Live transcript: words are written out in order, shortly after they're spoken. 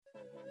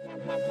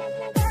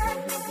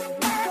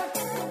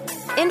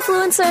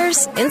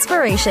Influencers,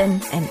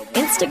 inspiration, and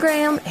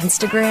Instagram.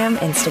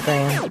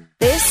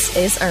 This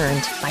is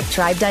Earned by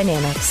Tribe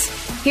Dynamics.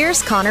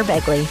 Here's Connor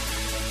Begley.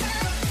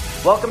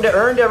 Welcome to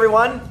Earned,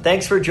 everyone.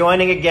 Thanks for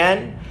joining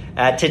again.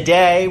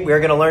 Today, we're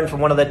going to learn from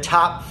one of the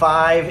top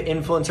 5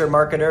 influencer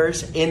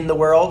marketers in the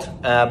world,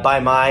 by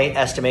my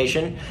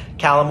estimation,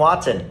 Callum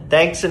Watson.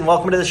 Thanks and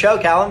welcome to the show,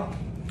 Callum.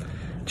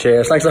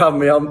 Cheers. Thanks for having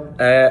me on.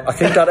 I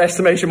think that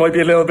estimation might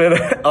be a little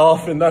bit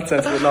off in that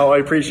sense, but no, I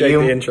appreciate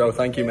the intro.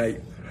 Thank you,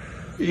 mate.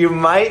 You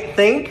might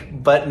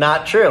think, but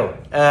not true.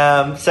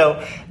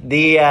 So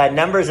the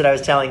numbers that I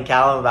was telling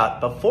Callum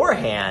about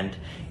beforehand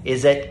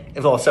is that,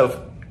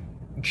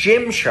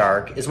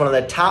 Gymshark is one of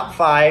the top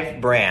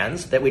 5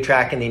 brands that we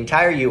track in the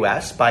entire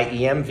US by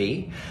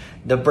EMV.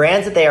 The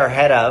brands that they are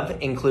ahead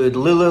of include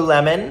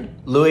Lululemon,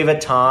 Louis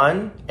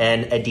Vuitton,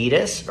 and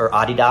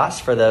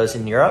Adidas for those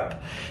in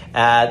Europe.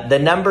 The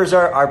numbers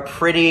are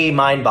pretty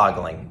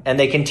mind-boggling, and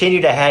they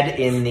continue to head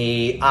in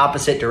the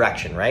opposite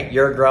direction, right?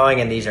 You're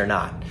growing and these are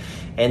not.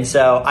 And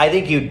so I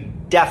think you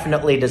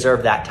definitely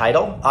deserve that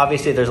title.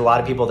 Obviously, there's a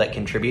lot of people that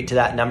contribute to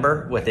that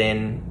number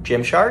within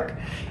Gymshark,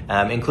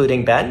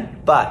 including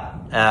Ben, but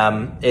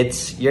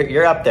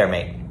you're up there,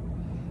 mate.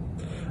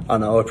 I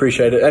know, I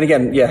appreciate it. And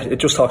again, yeah, it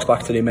just talks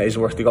back to the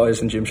amazing work the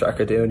guys in Gymshark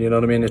are doing, you know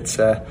what I mean? It's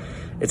a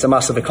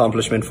massive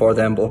accomplishment for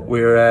them, but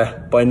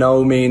we're by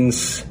no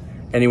means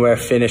anywhere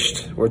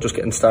finished. We're just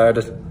getting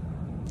started.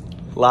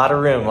 A lot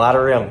of room.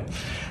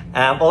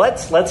 Well,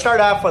 let's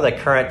start off with a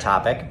current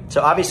topic.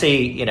 So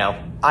obviously,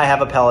 I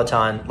have a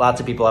Peloton. Lots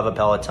of people have a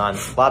Peloton.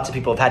 Lots of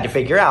people have had to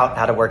figure out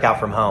how to work out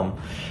from home.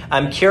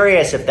 I'm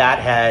curious if that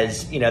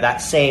has,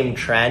 that same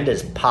trend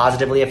has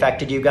positively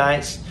affected you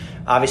guys.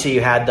 Obviously,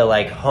 you had the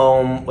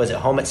home, was it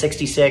home at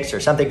 66 or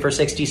something for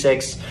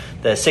 66,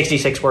 the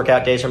 66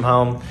 workout days from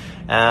home.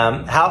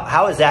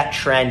 How has that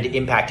trend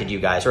impacted you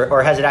guys,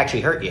 or has it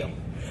actually hurt you?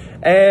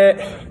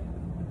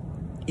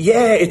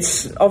 Yeah,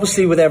 it's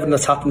obviously with everything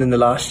that's happened in the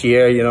last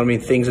year,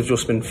 things have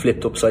just been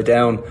flipped upside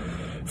down.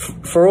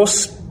 For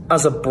us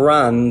as a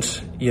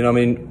brand, we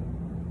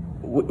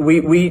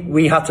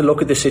had to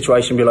look at this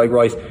situation and be like,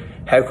 right,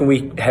 how can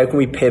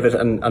we pivot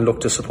and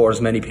look to support as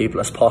many people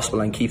as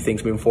possible and keep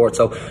things moving forward?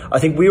 So I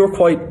think we were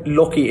quite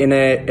lucky in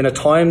a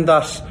time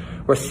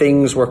where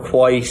things were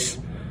quite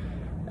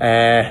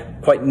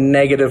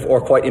negative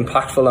or quite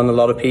impactful on a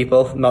lot of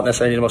people, not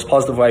necessarily in the most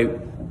positive way.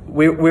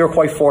 We were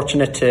quite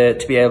fortunate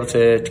to be able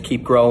to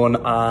keep growing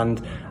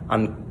and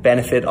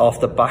benefit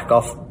off the back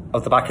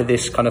of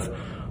this kind of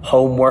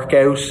home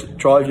workout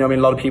drive. A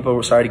lot of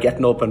people started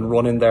getting up and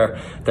running their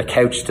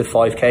couch to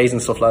 5Ks and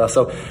stuff like that.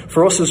 So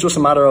for us, it was just a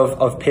matter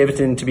of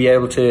pivoting to be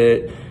able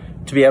to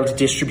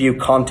distribute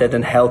content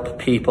and help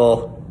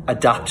people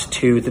adapt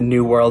to the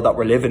new world that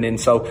we're living in.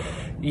 So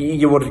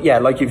you would,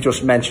 like you've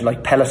just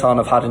mentioned, Peloton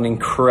have had an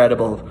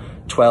incredible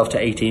 12 to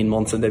 18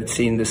 months and they've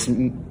seen this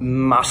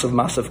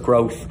massive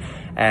growth.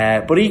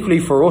 But equally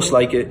for us,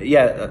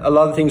 a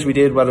lot of things we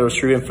did, whether it was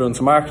through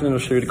influencer marketing or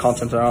through the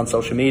content around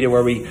social media,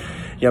 where we,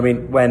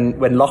 when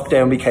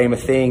lockdown became a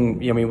thing,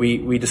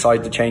 we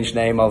decided to change the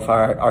name of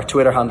our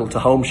Twitter handle to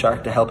Home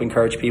Shark to help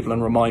encourage people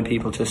and remind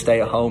people to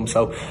stay at home.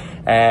 So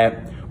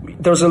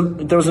there was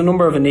a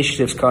number of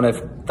initiatives kind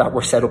of that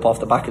were set up off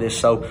the back of this.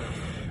 So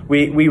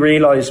we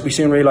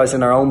soon realised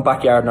in our own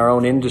backyard, in our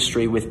own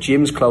industry, with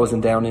gyms closing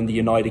down in the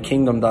United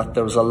Kingdom, that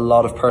there was a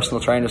lot of personal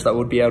trainers that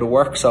would be out of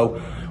work. So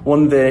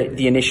one of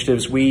the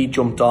initiatives we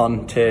jumped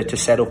on to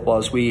set up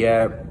was we'd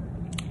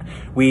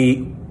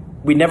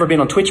never been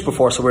on Twitch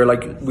before, so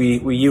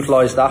we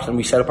utilised that and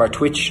we set up our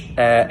Twitch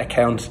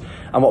account.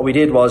 And what we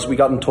did was we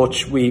got in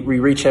touch, we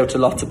reached out to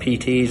lots of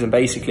PTs, and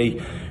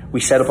basically we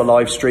set up a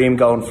live stream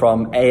going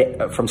from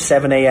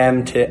 7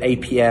 a.m. to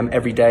 8 p.m.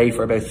 every day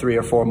for about 3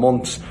 or 4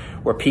 months,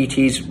 where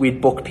we'd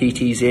book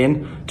PTs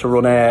in to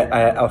run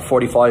a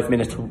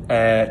 45-minute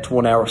to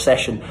 1 hour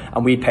session,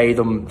 and we'd pay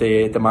them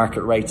the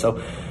market rate.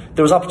 So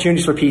there was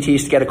opportunities for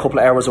PTs to get a couple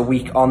of hours a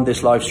week on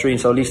this live stream,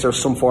 so at least there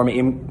was some form of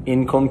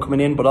income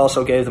coming in, but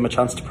also gave them a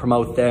chance to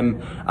promote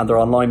them and their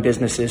online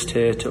businesses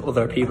to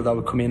other people that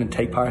would come in and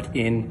take part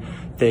in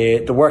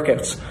the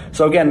workouts.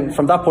 So again,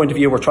 from that point of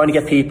view, we're trying to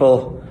get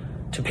people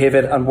to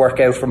pivot and work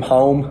out from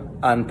home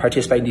and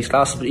participate in these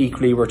classes, but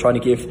equally we're trying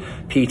to give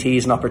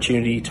PTs an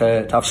opportunity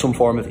to have some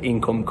form of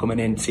income coming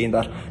in, seeing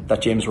that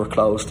gyms were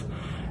closed.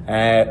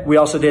 We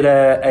also did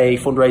a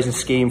fundraising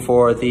scheme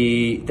for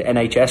the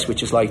NHS,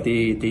 which is like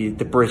the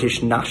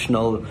British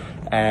National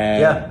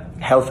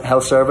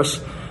Health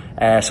Service.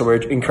 So we're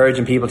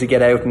encouraging people to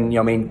get out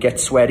and get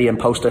sweaty and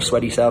post their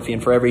sweaty selfie.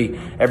 And for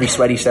every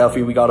sweaty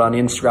selfie we got on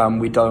Instagram,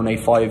 we donate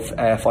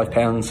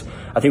 £5.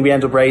 I think we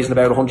ended up raising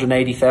about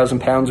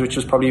 £180,000, which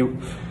was probably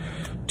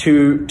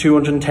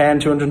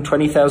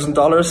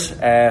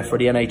 $220,000 for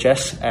the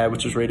NHS,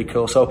 which was really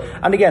cool. So,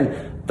 and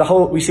again,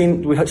 we've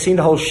seen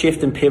the whole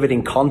shift and pivot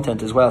in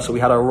content as well. So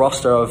we had a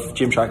roster of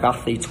Gymshark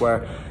athletes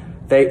where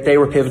they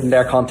were pivoting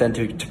their content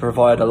to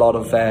provide a lot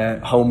of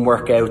home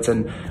workouts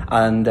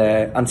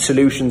and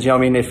solutions. You know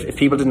what I mean? If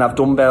people didn't have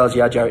dumbbells,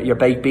 you had your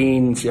baked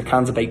beans, your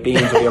cans of baked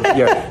beans, or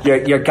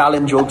your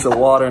gallon jugs of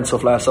water and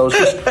stuff like that. So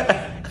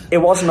it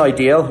wasn't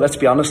ideal, let's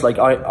be honest. Like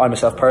I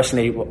myself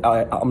personally,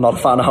 I'm not a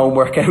fan of home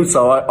workouts,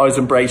 so I was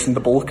embracing the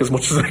bulk as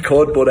much as I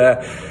could. But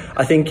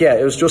I think,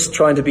 it was just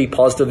trying to be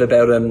positive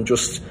about it and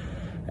just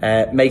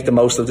make the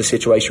most of the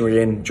situation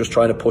we're in, just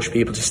trying to push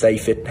people to stay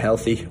fit and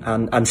healthy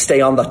and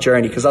stay on that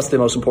journey, because that's the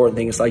most important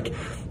thing. It's like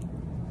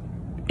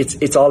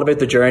it's all about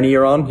the journey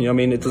you're on. You know what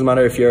I mean? It doesn't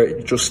matter if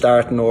you're just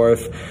starting or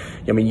if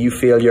you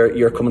feel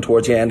you're coming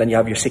towards the end and you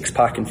have your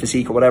six-pack and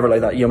physique or whatever like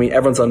that. You know what I mean?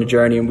 Everyone's on a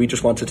journey, and we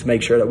just wanted to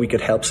make sure that we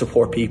could help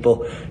support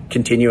people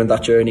continuing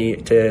that journey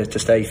to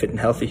stay fit and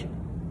healthy.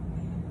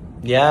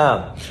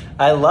 Yeah,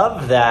 I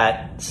love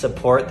that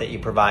support that you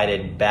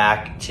provided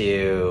back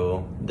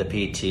to the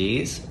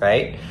PTs,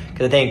 right?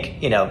 Because I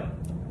think,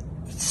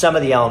 some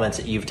of the elements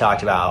that you've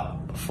talked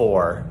about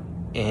before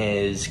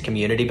is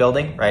community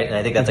building, right? And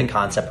I think that's a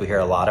concept we hear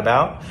a lot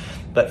about,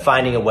 but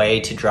finding a way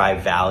to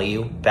drive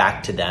value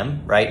back to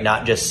them, right?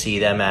 Not just see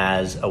them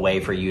as a way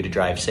for you to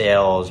drive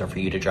sales or for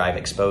you to drive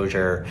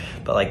exposure,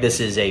 but like this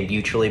is a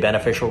mutually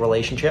beneficial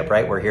relationship,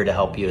 right? We're here to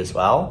help you as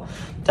well.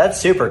 That's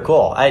super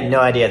cool. I had no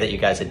idea that you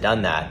guys had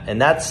done that.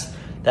 And that's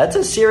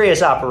a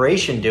serious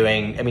operation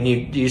doing,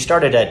 you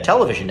started a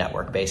television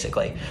network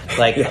basically,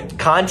 like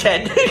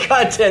content,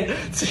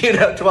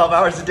 12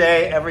 hours a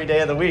day, every day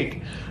of the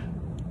week.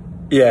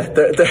 Yeah,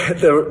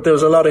 there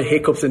was a lot of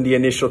hiccups in the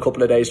initial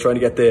couple of days trying to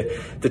get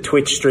the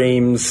Twitch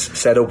streams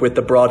set up with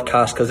the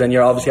broadcast, because then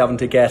you're obviously having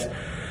to get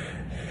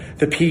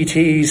the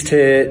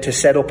PTs to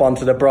set up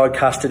onto the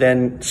broadcast to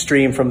then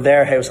stream from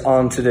their house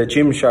onto the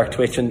Gymshark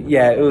Twitch. And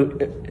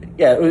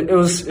it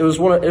was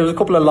a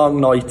couple of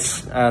long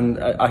nights,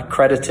 and I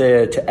credit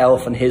to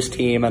Elf and his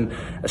team, and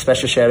a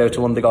special shout out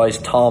to one of the guys,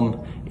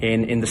 Tom,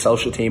 in the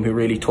social team, who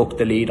really took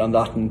the lead on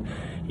that. And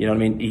you know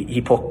what I mean?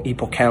 He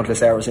put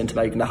countless hours into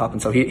making that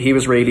happen. So he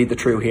was really the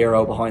true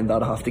hero behind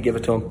that. I have to give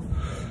it to him.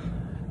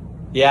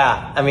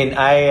 Yeah,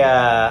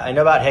 I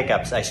know about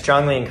hiccups. I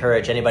strongly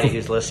encourage anybody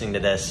who's listening to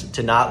this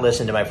to not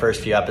listen to my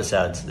first few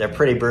episodes. They're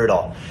pretty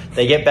brutal.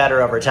 They get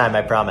better over time,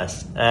 I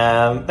promise.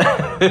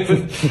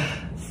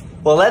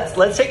 Well,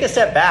 let's take a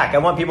step back. I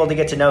want people to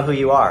get to know who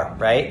you are,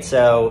 right?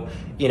 So,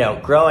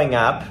 growing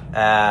up,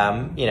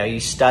 you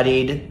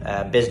studied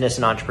business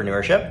and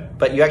entrepreneurship,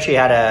 but you actually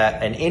had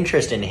an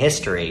interest in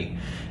history.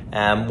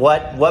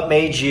 What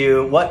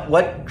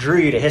drew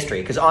you to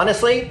history? Because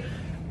honestly,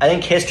 I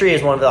think history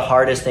is one of the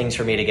hardest things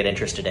for me to get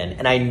interested in.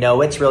 And I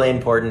know it's really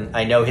important.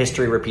 I know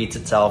history repeats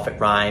itself. It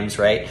rhymes,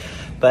 right?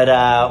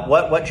 But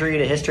what drew you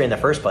to history in the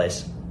first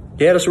place?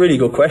 Yeah, that's a really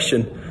good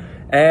question.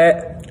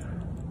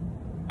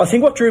 I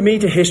think what drew me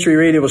to history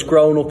really was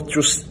growing up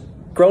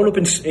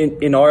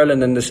in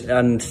Ireland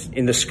and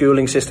in the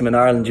schooling system in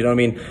Ireland. You know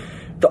what I mean?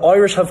 The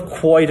Irish have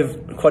quite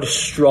a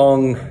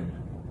strong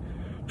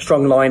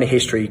line of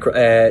history.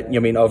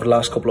 Over the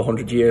last couple of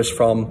 100 years,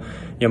 from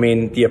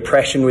the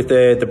oppression with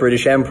the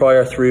British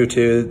Empire through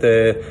to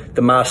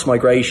the mass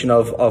migration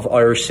of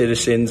Irish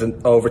citizens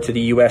and over to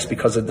the US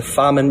because of the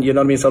famine. You know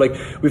what I mean? So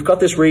we've got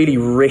this really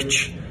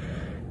rich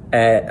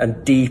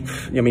and deep,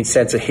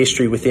 sense of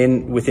history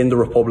within the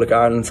Republic of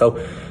Ireland. So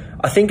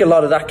I think a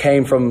lot of that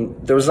came from,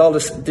 there was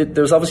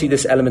obviously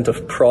this element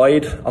of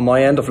pride on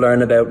my end of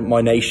learning about my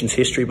nation's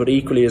history, but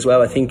equally as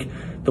well, I think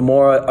the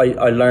more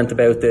I learned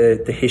about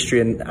the history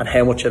and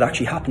how much had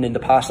actually happened in the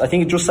past, I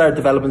think it just started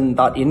developing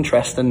that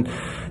interest. And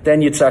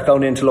then you'd start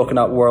going into looking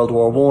at World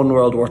War I,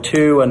 World War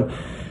II, and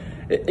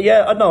I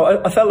don't know,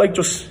 I felt like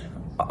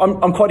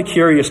I'm quite a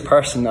curious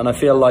person, and I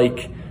think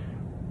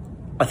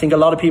a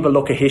lot of people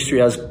look at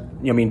history as,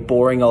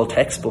 boring old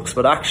textbooks,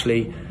 but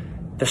actually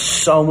there's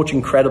so much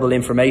incredible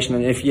information.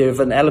 And if you have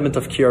an element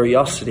of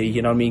curiosity,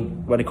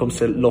 when it comes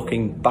to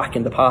looking back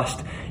in the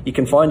past, you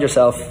can find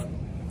yourself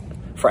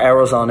for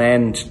hours on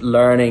end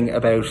learning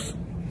about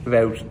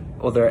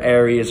other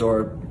areas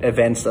or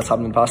events that's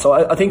happened in the past. So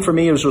I think for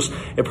me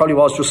it probably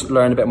was just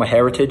learning about my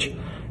heritage,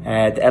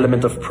 the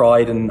element of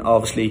pride, and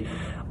obviously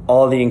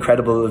all the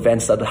incredible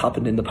events that had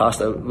happened in the past.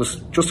 That was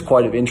just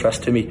quite of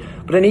interest to me.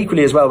 But then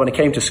equally as well, when it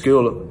came to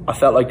school, I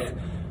felt like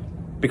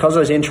because I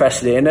was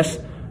interested in it,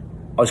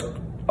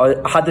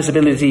 I had this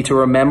ability to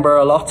remember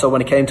a lot. So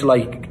when it came to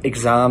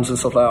exams and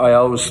stuff I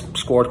always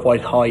scored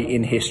quite high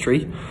in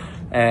history.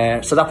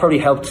 So that probably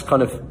helped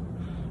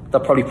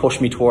that probably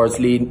pushed me towards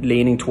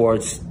leaning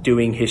towards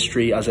doing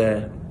history as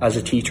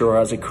a teacher or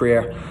as a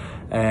career,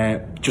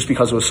 just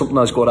because it was something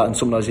I was good at and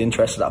something I was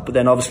interested at. But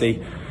then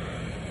obviously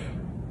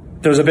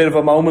there was a bit of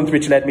a moment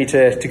which led me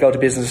to go to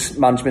business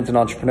management and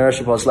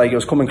entrepreneurship. It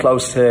was coming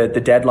close to the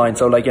deadline.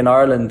 So in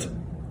Ireland,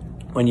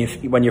 when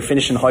you're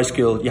finishing high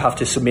school, you have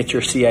to submit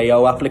your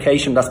CAO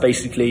application. That's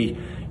basically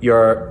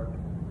your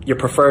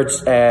preferred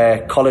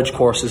college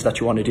courses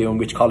that you want to do and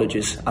which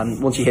colleges.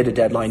 And once you hit a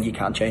deadline, you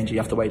can't change it. You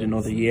have to wait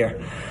another year.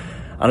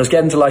 And I was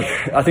getting to I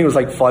think it was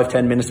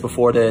 5-10 minutes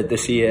before the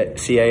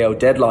CAO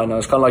deadline. I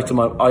was I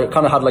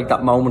had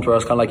that moment where I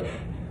was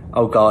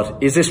oh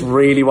God, is this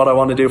really what I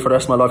want to do for the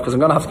rest of my life? Because I'm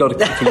going to have to go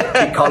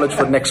to college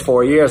for the next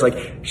 4 years. Like,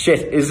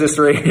 shit, is this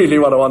really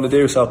what I want to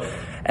do? So,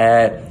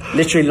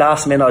 literally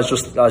last minute, I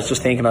was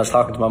just thinking, I was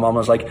talking to my mum, I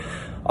was like,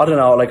 I don't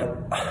know, like,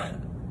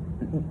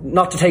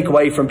 not to take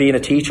away from being a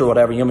teacher or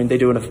whatever, I mean, they're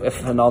doing a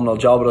phenomenal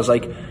job, but I was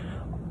like,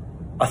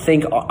 I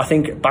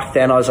think back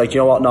then I was like,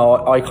 you know what,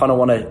 no, I kind of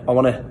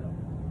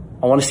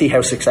want to see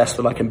how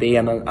successful I can be,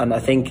 and I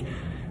think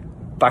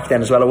back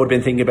then as well I would have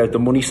been thinking about the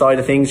money side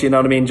of things, you know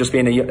what I mean, just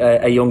being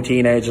a young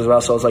teenager as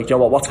well. So I was like, you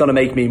know what's going to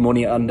make me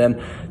money? And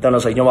then I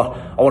was like, you know what,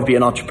 I want to be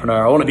an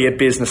entrepreneur, I want to be a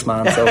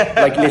businessman. So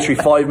like literally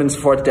 5 minutes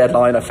before the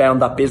deadline, I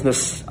found that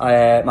business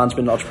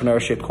management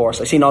entrepreneurship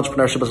course. I seen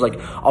entrepreneurship as like,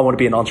 I want to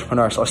be an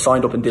entrepreneur, so I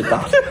signed up and did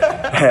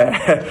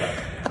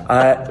that.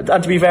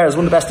 And to be fair, it's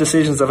one of the best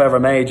decisions I've ever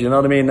made, you know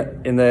what I mean,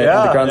 in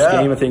the grand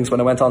scheme of things. When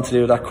I went on to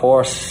do that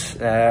course,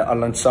 I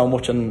learned so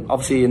much, and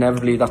obviously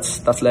inevitably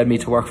that's led me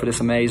to work for this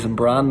amazing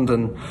brand.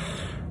 And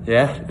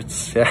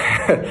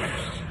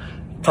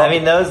I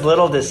mean, those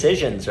little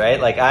decisions, right?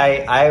 Like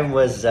I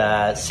was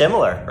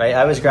similar, right?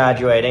 I was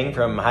graduating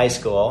from high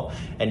school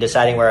and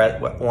deciding where I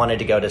wanted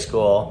to go to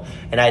school,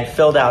 and I'd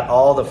filled out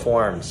all the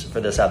forms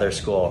for this other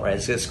school, right?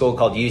 It's a school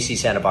called UC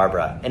Santa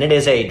Barbara, and it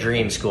is a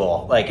dream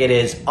school. Like, it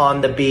is on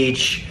the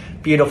beach,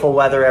 beautiful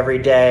weather every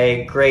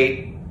day,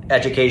 great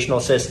educational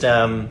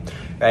system,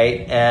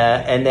 right?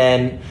 And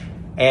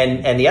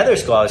the other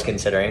school I was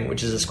considering,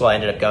 which is the school I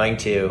ended up going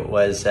to,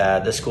 was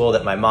the school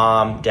that my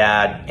mom,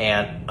 dad,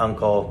 aunt,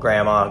 uncle,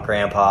 grandma,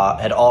 grandpa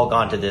had all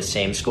gone to this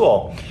same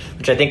school,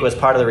 which I think was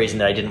part of the reason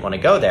that I didn't want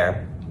to go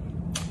there.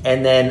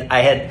 And then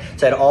I had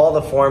all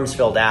the forms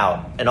filled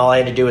out, and all I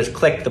had to do was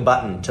click the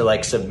button to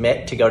like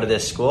submit to go to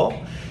this school.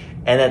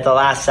 And at the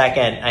last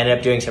second, I ended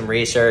up doing some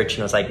research,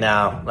 and I was like,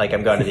 no, like,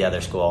 I'm going to the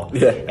other school.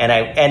 Yeah.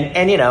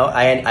 And you know,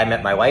 I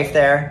met my wife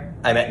there.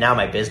 I met now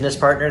my business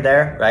partner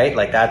there, right?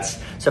 Like,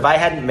 so if I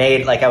hadn't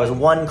made, like, I was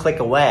one click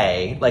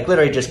away, like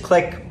literally just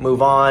click,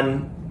 move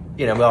on,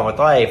 you know, move on with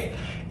life,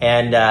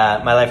 and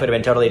my life would have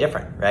been totally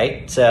different,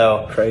 right?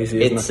 So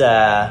crazy, isn't it?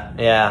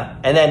 Yeah.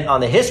 And then on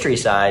the history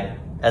side,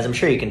 as I'm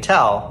sure you can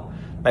tell,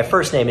 my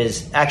first name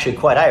is actually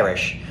quite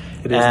Irish.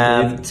 It is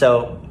indeed.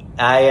 So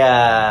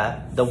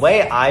the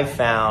way I've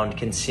found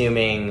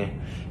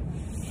consuming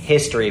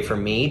history for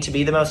me to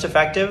be the most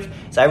effective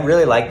is I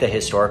really like the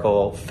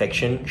historical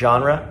fiction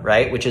genre,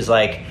 right? Which is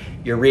like,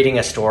 you're reading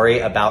a story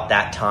about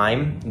that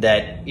time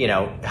that, you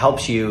know,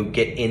 helps you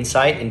get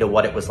insight into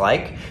what it was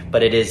like,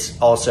 but it is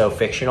also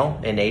fictional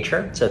in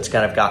nature. So it's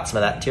kind of got some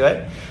of that to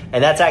it.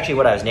 And that's actually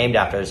what I was named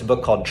after. There's a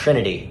book called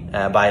Trinity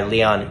by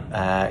Leon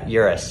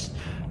Uris,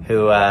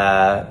 who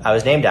I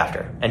was named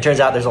after. And turns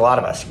out there's a lot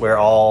of us.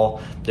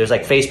 There's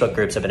like Facebook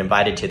groups I've been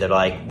invited to that are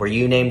like, were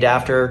you named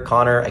after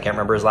Connor? I can't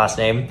remember his last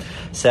name.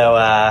 So,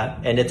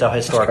 and it's a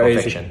historical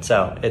fiction.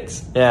 So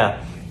it's,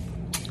 yeah.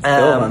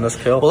 Cool, man, that's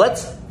cool. Well,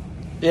 let's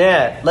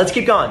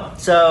keep going.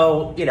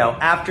 So, you know,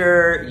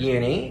 after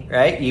uni,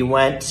 right, you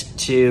went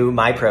to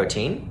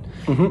MyProtein.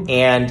 Mm-hmm.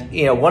 And,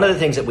 you know, one of the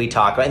things that we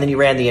talk about, and then you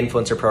ran the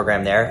influencer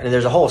program there, and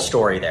there's a whole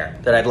story there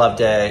that I'd love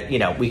to, you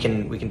know, we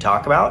can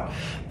talk about.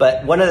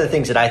 But one of the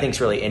things that I think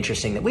is really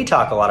interesting that we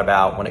talk a lot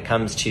about when it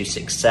comes to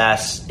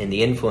success in the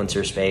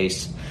influencer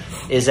space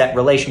is that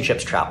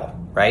relationships travel,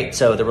 right?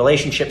 So the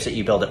relationships that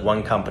you build at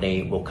one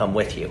company will come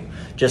with you,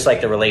 just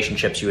like the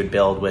relationships you would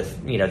build with,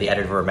 you know, the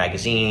editor of a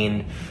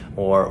magazine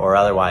or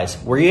otherwise.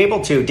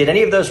 Did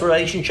any of those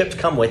relationships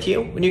come with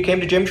you when you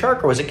came to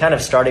Gymshark, or was it kind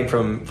of starting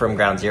from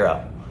ground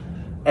zero?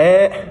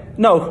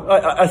 No,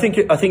 I think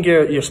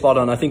you're spot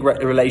on. I think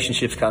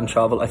relationships can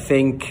travel. I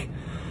think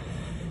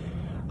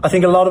a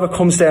lot of it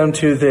comes down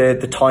to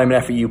the time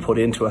and effort you put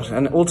into it,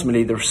 and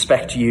ultimately the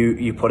respect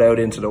you put out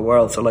into the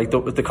world. So like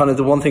the kind of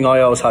the one thing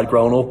I always had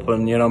growing up,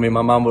 and you know, I mean,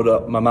 my mom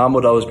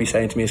would always be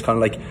saying to me is kind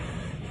of like,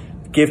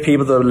 give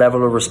people the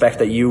level of respect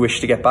that you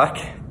wish to get back.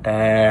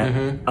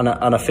 And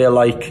I feel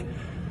like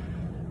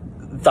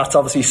that's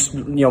obviously,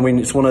 you know, I mean,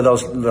 it's one of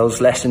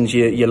those lessons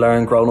you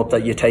learn growing up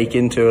that you take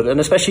into it. And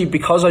especially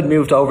because I'd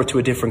moved over to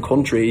a different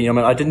country, you know, I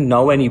mean, I didn't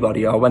know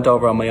anybody. I went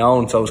over on my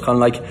own, so it was kind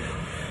of like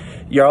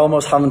you're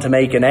almost having to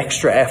make an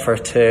extra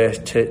effort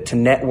to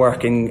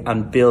network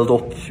and build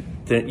up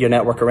your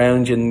network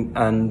around you,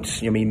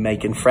 and you know,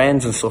 making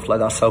friends and stuff like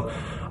that. So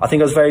I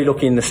think I was very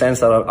lucky in the sense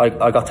that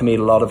I got to meet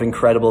a lot of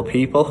incredible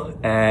people.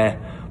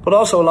 But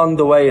also along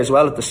the way as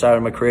well, at the start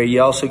of my career,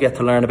 you also get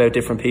to learn about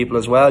different people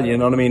as well. You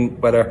know what I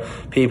mean? Whether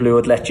people who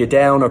had let you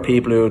down, or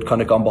people who had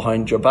kind of gone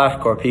behind your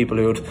back, or people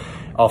who had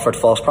offered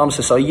false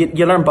promises. So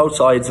you learn both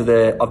sides of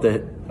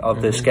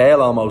the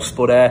scale almost.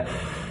 But I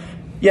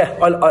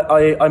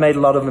made a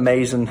lot of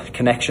amazing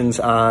connections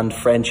and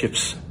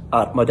friendships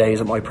at my days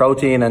at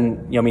MyProtein,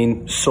 and you know, I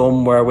mean,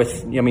 some were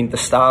with, you know, I mean, the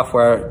staff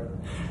were.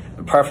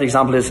 A perfect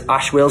example is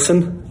Ash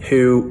Wilson,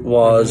 who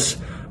was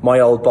my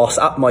old boss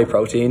at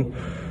MyProtein.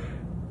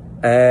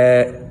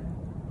 I'd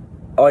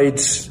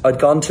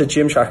gone to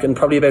Gymshark, and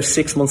probably about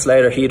 6 months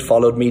later he had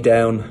followed me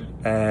down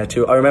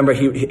I remember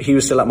he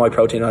was still at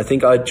MyProtein, and I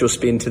think I'd just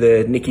been to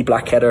the Nikki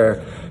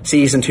Blackketter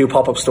season 2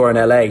 pop-up store in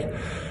LA,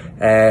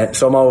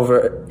 So I'm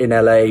over in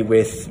LA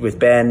with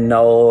Ben,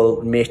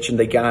 Noel, Mitch and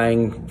the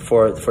gang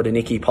for the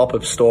Nicky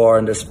pop-up store,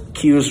 and there's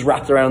queues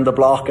wrapped around the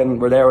block, and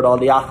we're there with all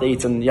the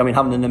athletes and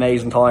having an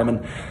amazing time.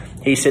 And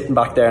he's sitting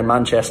back there in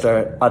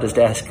Manchester at his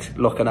desk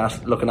looking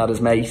at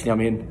his mate,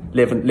 living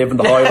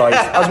the high life.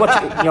 As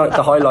what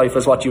the high life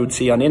is what you would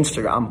see on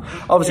Instagram.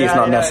 Obviously it's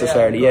not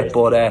necessarily it,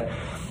 but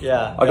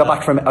I got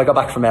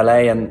back from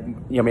LA, and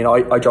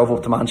I drove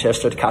up to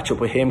Manchester to catch up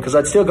with him, because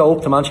I'd still go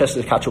up to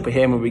Manchester to catch up with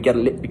him, and we get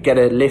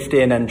a lift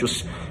in and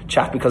just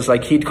chat, because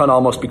he'd kind of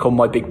almost become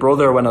my big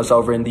brother when I was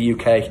over in the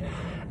UK,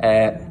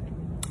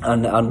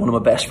 and one of my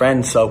best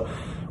friends. So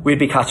we'd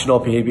be catching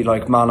up, and he'd be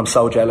like, man, I'm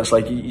so jealous,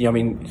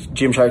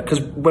 Gymshark, because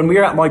when we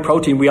were at My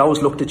Protein, we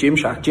always looked at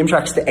Gymshark.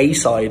 Gymshark's the A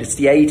side, it's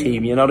the A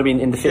team, you know what I mean,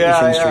 in the fitness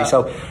industry.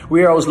 So we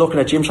were always looking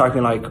at Gymshark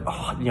being like,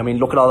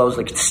 look at all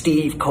those,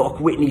 Steve Cook,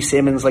 Whitney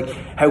Simmons,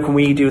 how can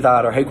we do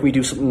that, or how can we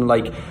do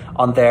something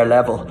on their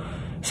level?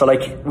 So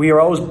we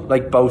were always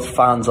both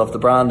fans of the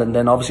brand, and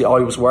then obviously I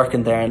was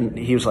working there, and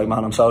he was like,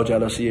 man, I'm so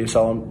jealous of you,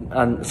 so on.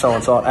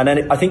 And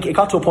then I think it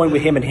got to a point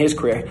with him in his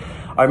career.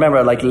 I remember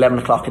at 11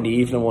 o'clock in the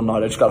evening one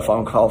night, I just got a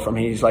phone call from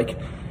him. He's like,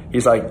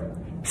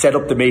 set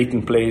up the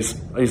meeting, please.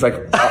 He's like,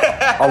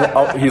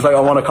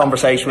 I want a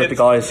conversation with the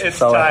guys. It's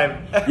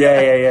time.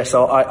 Yeah.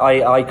 So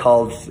I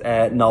called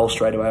Noel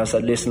straight away. I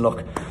said, listen,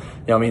 look,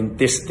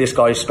 this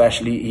guy's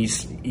special.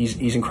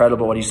 He's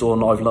incredible what he's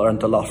done. I've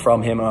learned a lot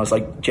from him, and I was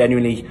like,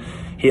 genuinely,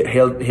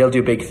 he'll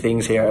do big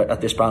things here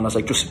at this brand. I was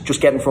like, just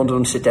get in front of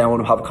him, sit down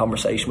and have a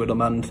conversation with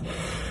him.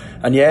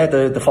 And yeah,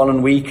 the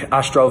following week,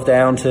 Ash drove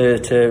down to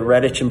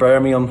Redditch in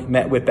Birmingham,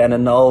 met with Ben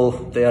and Noel.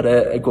 They had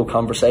a good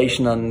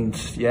conversation, and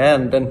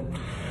then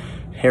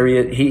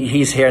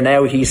he's here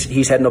now.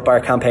 He's heading up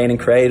our campaign and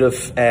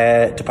creative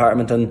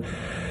department, and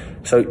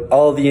so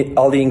all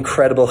the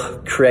incredible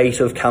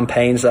creative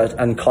campaigns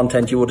and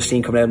content you would have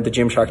seen coming out in the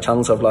Gymshark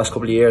channels over the last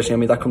couple of years,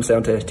 that comes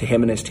down to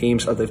him and his team.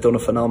 So they've done a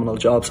phenomenal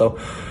job.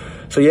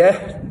 So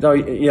yeah, no,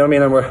 you know what I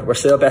mean, and we're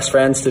still best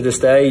friends to this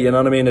day. You know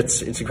what I mean?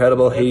 It's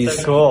incredible.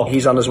 That's cool.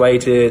 He's on his way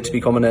to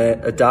becoming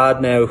a dad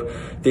now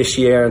this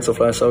year and stuff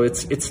like that. So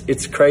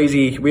it's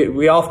crazy.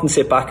 We often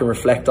sit back and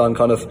reflect on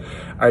kind of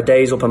our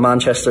days up in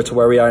Manchester to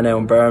where we are now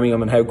in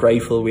Birmingham, and how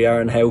grateful we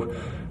are, and how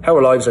our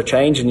lives are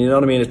changing. You know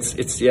what I mean?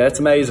 It's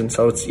amazing.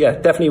 So it's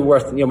definitely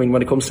worth.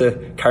 When it comes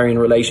to carrying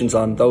relations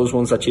on, those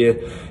ones that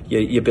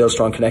you build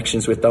strong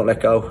connections with, don't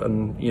let go,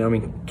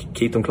 and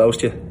keep them close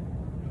to you.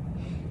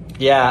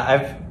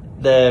 Yeah,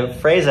 the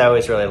phrase I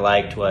always really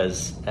liked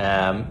was,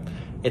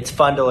 it's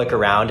fun to look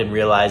around and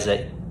realize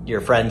that your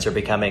friends are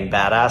becoming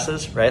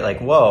badasses,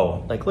 right?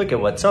 Whoa, look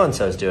at what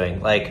so-and-so's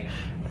doing.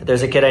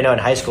 There's a kid I know in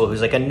high school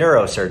who's a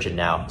neurosurgeon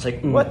now. It's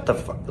what the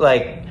fuck?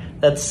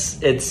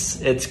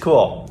 It's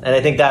cool. And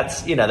I think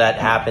that's, that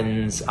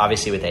happens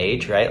obviously with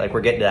age, right? We're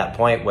getting to that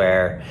point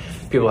where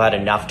people had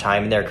enough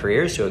time in their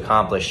careers to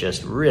accomplish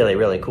just really,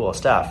 really cool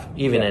stuff,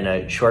 even in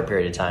a short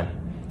period of time.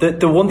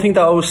 The one thing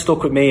that always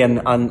stuck with me,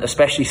 and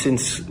especially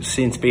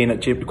since being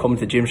coming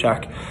to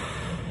Gymshark,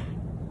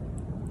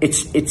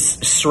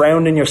 it's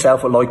surrounding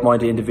yourself with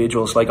like-minded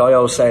individuals. I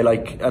always say,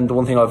 and the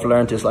one thing I've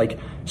learned is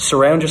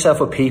surround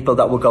yourself with people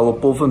that will go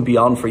above and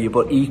beyond for you,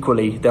 but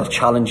equally they'll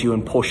challenge you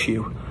and push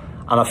you.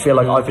 And I feel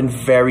I've been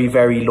very,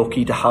 very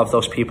lucky to have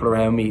those people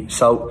around me.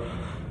 So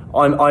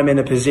I'm in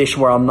a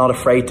position where I'm not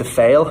afraid to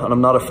fail, and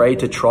I'm not afraid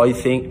to try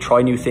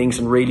new things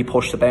and really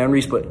push the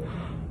boundaries, but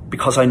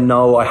because I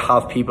know I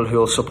have people who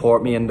will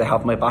support me and they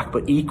have my back,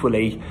 but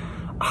equally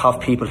I have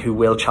people who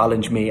will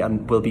challenge me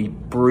and will be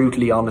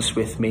brutally honest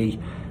with me,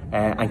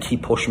 and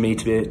keep pushing me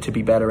to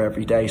be better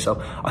every day.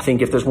 So I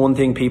think if there's one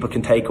thing people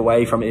can take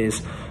away from it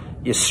is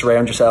you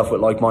surround yourself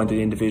with like-minded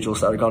individuals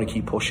that are going to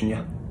keep pushing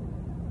you.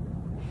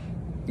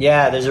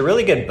 Yeah, there's a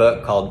really good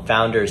book called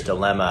Founder's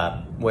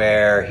Dilemma,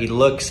 where he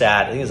looks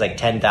at, I think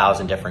it's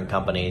 10,000 different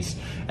companies,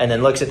 and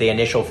then looks at the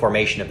initial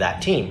formation of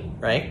that team,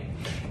 right?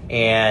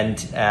 And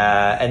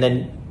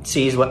then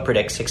sees what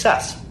predicts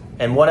success.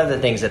 And one of the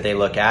things that they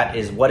look at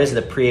is, what is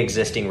the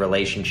pre-existing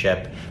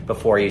relationship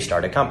before you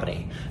start a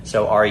company?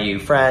 So are you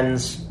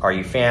friends? Are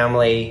you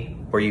family?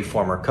 Were you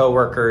former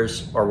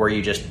coworkers? Or were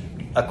you just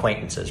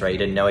acquaintances, right? You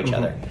didn't know each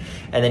other.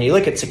 And then you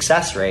look at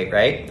success rate,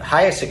 right? The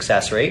highest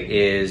success rate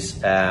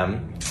is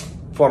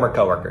former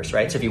coworkers,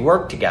 right? So if you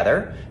work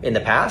together in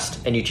the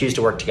past and you choose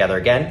to work together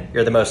again,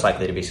 you're the most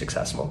likely to be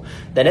successful.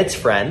 Then it's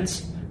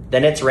friends.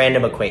 Then it's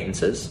random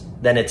acquaintances.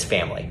 Then it's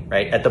family,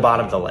 right? At the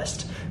bottom of the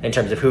list in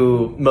terms of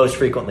who most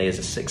frequently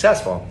is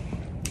successful.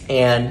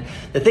 And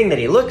the thing that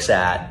he looks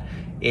at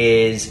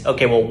is,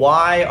 okay, well,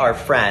 why are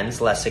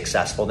friends less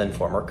successful than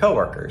former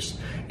coworkers?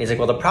 He's like,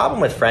 well, the problem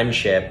with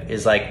friendship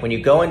is when you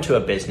go into a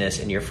business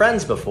and you're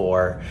friends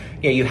before,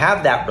 you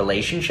have that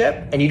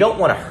relationship and you don't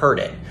want to hurt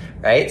it,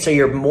 right? So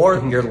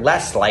you're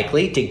less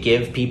likely to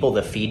give people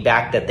the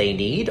feedback that they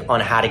need on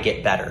how to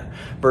get better.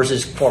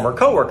 Versus former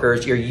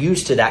coworkers, you're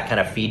used to that kind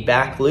of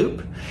feedback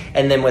loop.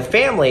 And then with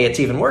family, it's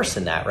even worse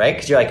than that, right?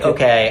 Because you're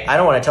okay, I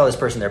don't want to tell this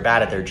person they're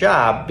bad at their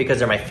job because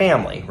they're my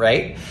family,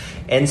 right?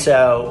 And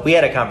so we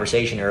had a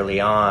conversation early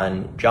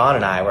on, John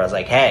and I, where I was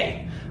like,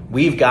 hey,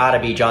 we've got to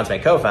be, John's my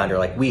co-founder,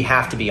 like we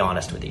have to be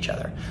honest with each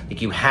other.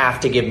 Like you have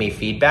to give me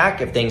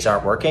feedback if things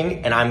aren't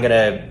working, and I'm going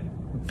to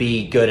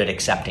be good at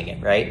accepting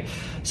it, right?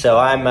 So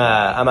I'm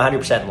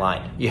 100% in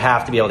line. You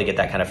have to be able to get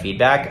that kind of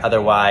feedback.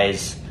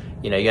 Otherwise,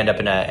 you end up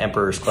in an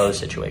emperor's clothes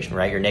situation,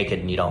 right? You're naked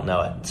and you don't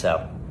know it.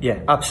 So yeah,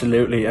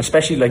 absolutely.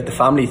 Especially like the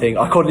family thing.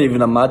 I couldn't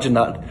even imagine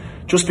that,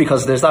 just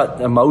because there's that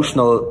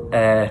emotional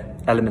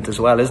element as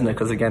well, isn't it?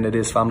 Because again, it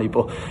is family.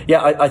 But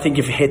yeah, I think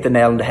if you hit the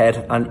nail on the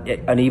head,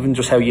 and even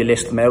just how you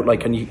list them out,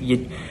 like, and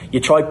you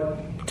try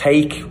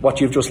take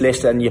what you've just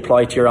listed and you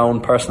apply it to your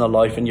own personal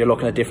life, and you're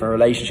looking at different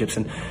relationships,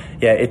 and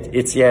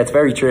it's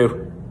very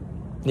true.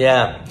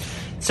 Yeah.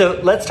 So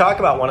let's talk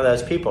about one of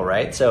those people,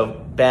 right? So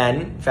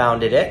Ben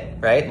founded it,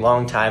 right,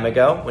 long time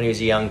ago when he was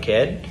a young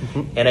kid.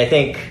 Mm-hmm. And I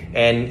think,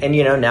 and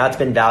now it's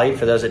been valued,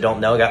 for those that don't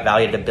know, got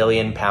valued at £1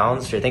 billion.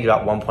 So you're thinking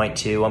about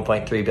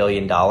 $1.3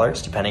 billion,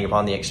 depending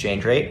upon the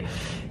exchange rate.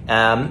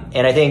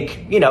 And I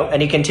think,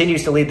 and he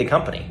continues to lead the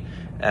company.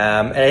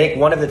 And I think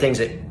one of the things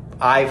that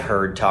I've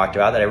heard talked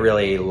about that I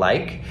really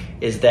like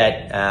is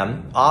that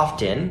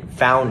often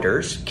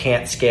founders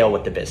can't scale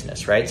with the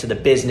business, right? So the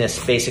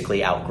business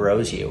basically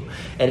outgrows you,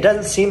 and it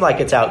doesn't seem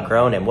like it's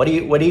outgrown him. What do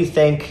you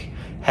think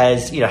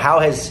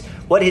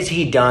what has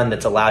he done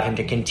that's allowed him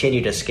to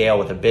continue to scale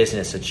with a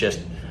business that's just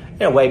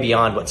way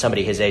beyond what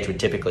somebody his age would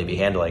typically be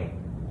handling?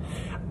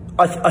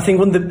 I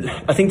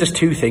think there's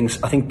two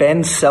things. I think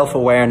Ben's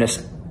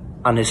self-awareness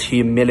and his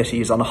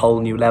humility is on a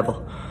whole new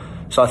level.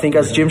 So I think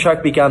as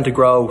Gymshark began to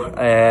grow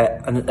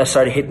and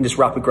started hitting this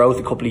rapid growth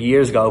a couple of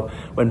years ago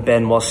when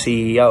Ben was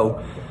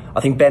CEO, I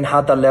think Ben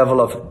had that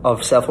level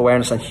of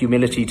self-awareness and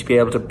humility to be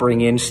able to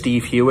bring in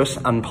Steve Hewitt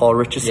and Paul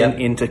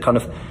Richardson in to kind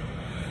of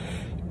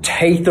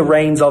take the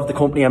reins of the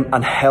company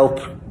and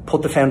help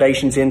put the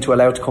foundations in to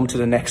allow it to come to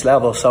the next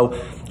level. So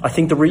I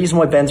think the reason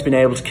why Ben's been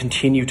able to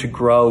continue to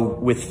grow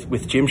with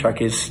Gymshark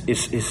is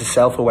his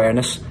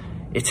self-awareness.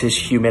 It's his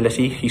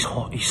humility. He's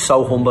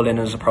so humble in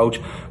his approach.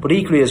 But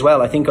equally as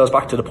well, I think goes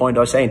back to the point I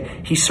was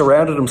saying, he's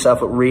surrounded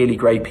himself with really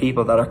great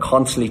people that are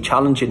constantly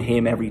challenging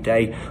him every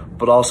day,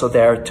 but also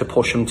there to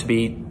push him to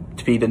be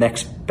the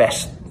next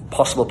best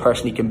possible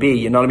person he can be,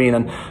 you know what I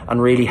mean? And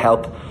really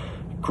help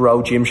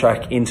grow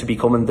Gymshark into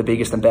becoming the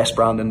biggest and best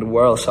brand in the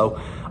world. So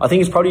I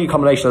think it's probably a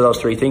combination of those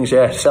three things,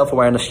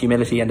 self-awareness,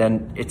 humility, and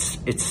then it's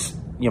his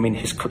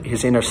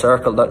inner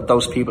circle,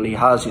 those people he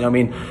has,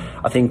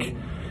 I think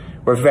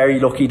we're very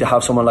lucky to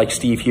have someone like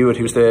Steve Hewitt,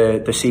 who's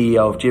the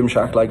CEO of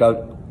Gymshark. Like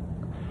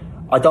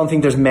I don't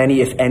think there's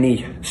many, if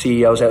any,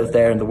 CEOs out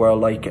there in the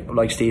world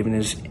like Steve in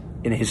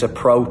his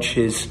approach,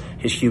 his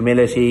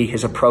humility,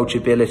 his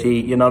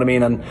approachability. You know what I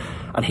mean? And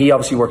he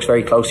obviously works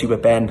very closely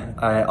with Ben,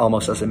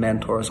 almost as a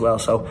mentor as well.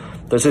 So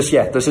there's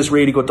this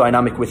really good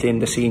dynamic within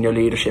the senior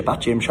leadership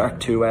at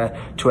Gymshark to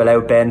allow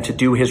Ben to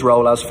do his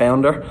role as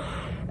founder.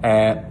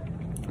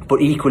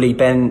 But equally,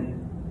 Ben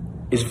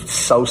is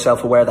so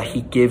self-aware that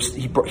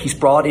he's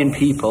brought in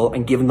people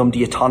and given them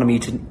the autonomy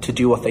to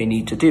do what they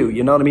need to do.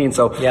 You know what I mean?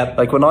 So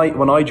like when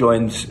I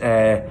joined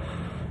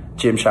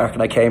Gymshark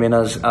and I came in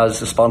as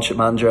a sponsorship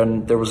manager,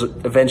 and there was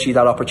eventually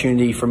that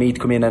opportunity for me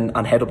to come in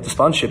and head up the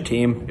sponsorship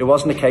team, it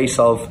wasn't a case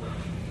of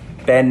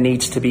Ben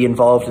needs to be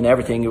involved in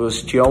everything. It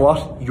was, do you know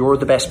what? You're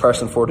the best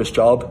person for this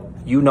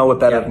job. You know it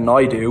better than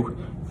I do.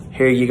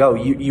 Here you go.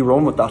 You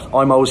run with that.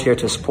 I'm always here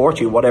to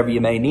support you, whatever you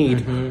may need.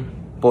 Mm-hmm.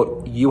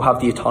 But you have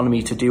the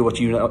autonomy to do what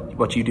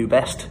you do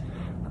best.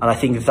 And I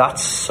think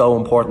that's so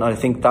important. And I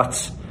think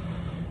that's,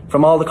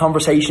 from all the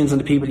conversations and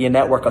the people you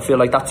network, I feel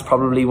like that's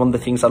probably one of the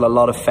things that a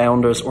lot of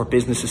founders or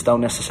businesses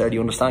don't necessarily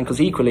understand.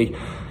 Because equally,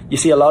 you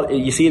see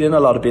it in a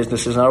lot of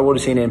businesses, and I would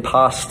have seen it in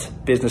past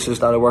businesses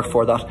that I worked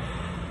for, that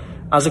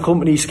as a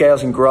company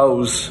scales and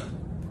grows,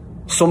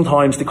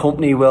 sometimes the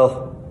company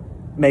will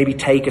maybe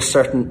take a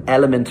certain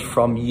element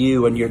from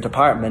you and your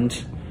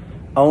department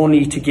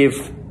only to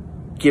give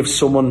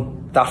someone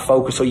that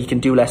focus so you can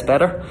do less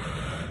better.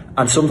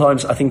 And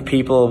sometimes I think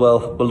people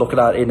will look at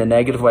that in a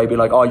negative way, be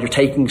like, oh, you're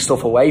taking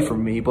stuff away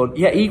from me. But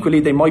yeah,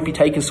 equally they might be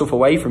taking stuff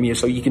away from you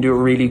so you can do a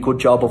really good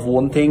job of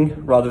one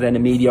thing rather than a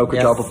mediocre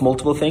job of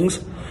multiple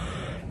things.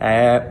 So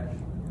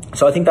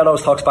I think that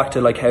always talks back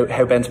to like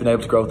how Ben's been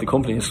able to grow with the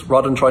company. Is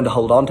rather than trying to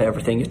hold on to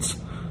everything, it's,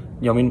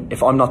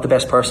 if I'm not the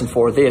best person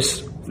for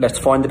this, let's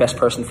find the best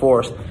person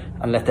for it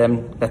and let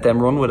them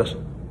run with it.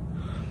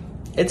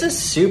 It's a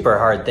super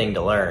hard thing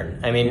to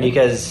learn. I mean,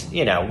 because,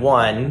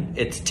 one,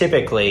 it's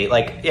typically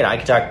like, I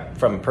can talk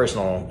from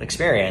personal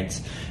experience.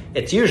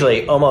 It's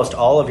usually almost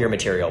all of your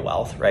material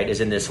wealth, right,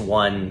 is in this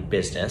one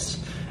business.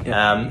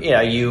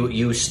 Yeah.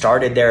 You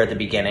started there at the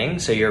beginning,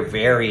 so you're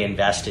very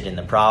invested in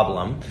the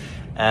problem.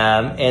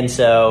 And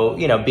so,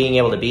 being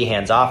able to be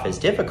hands off is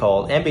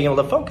difficult, and being able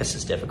to focus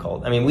is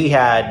difficult. I mean,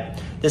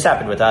 this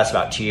happened with us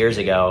about 2 years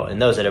ago, and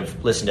those that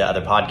have listened to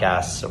other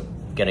podcasts are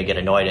going to get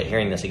annoyed at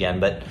hearing this again,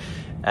 but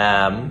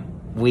I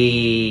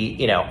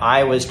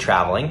was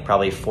traveling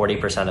probably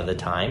 40% of the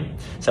time.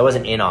 So I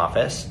wasn't in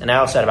office. And I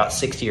also had about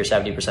 60 or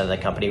 70% of the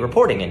company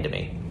reporting into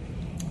me.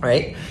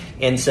 Right.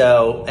 And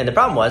the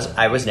problem was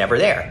I was never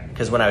there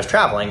because when I was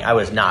traveling, I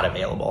was not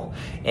available.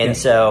 And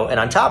and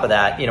on top of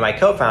that, my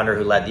co-founder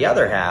who led the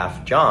other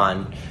half,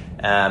 John,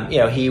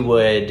 he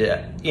would,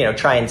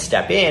 try and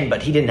step in,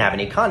 but he didn't have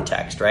any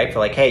context, right? For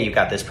like, hey, you've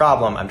got this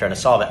problem, I'm trying to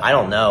solve it. I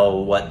don't know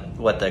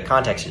what the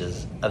context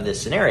is of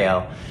this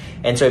scenario.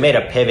 And so he made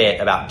a pivot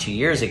about 2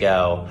 years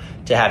ago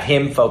to have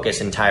him focus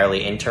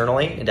entirely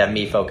internally and to have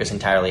me focus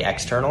entirely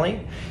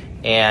externally.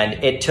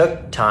 And it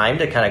took time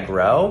to kind of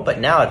grow, but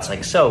now it's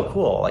like so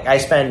cool. Like I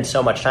spend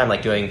so much time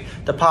like doing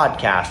the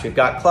podcast. We've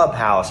got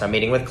Clubhouse. I'm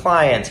meeting with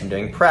clients. I'm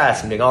doing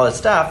press. I'm doing all this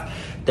stuff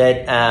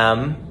that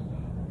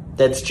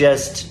that's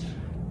just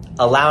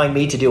allowing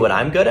me to do what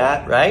I'm good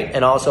at, right?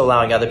 And also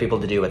allowing other people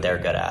to do what they're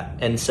good at.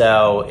 And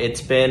so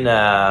it's been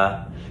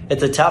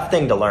it's a tough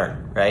thing to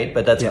learn, right?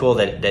 But that's cool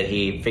that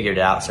he figured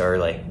it out so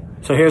early.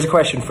 So here's a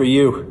question for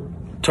you.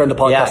 Turn the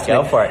podcast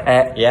go for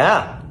it.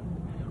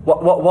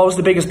 What was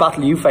the biggest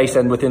battle you faced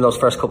then within those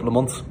first couple of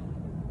months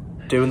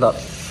doing that?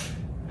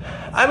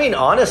 I mean,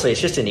 honestly, it's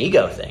just an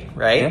ego thing,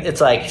 right? Yeah. It's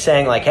like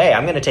saying like, hey,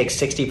 I'm going to take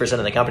 60%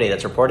 of the company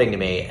that's reporting to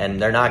me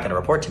and they're not going to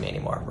report to me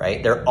anymore,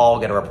 right? They're all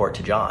going to report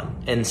to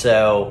John. And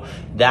so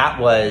that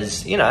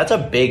was, that's a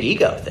big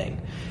ego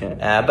thing.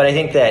 Yeah. But I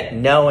think that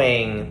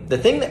knowing the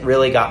thing that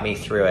really got me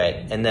through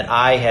it and that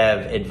I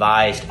have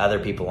advised other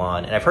people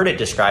on, and I've heard it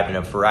described in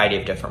a variety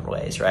of different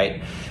ways,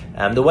 right?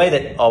 The way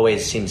that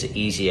always seems the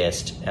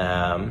easiest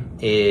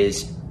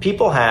is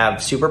people have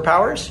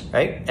superpowers,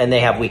 right? And they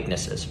have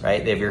weaknesses,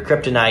 right? They have your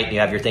kryptonite and you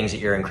have your things that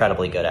you're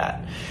incredibly good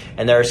at.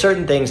 And there are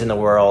certain things in the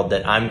world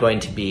that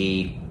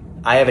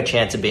I have a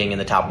chance of being in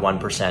the top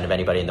 1% of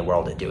anybody in the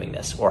world at doing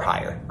this or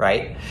higher,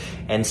 right?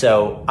 And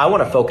so I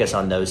want to focus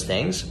on those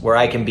things where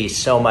I can be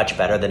so much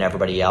better than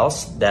everybody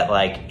else that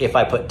like if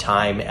I put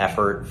time,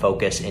 effort,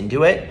 focus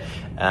into it,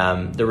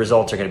 the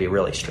results are going to be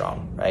really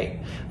strong, right?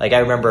 Like I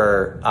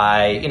remember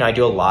I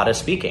do a lot of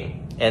speaking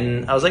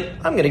and I was like,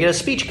 I'm going to get a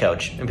speech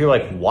coach. And people are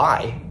like,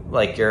 why?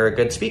 Like, you're a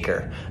good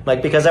speaker. I'm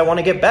like, because I want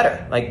to get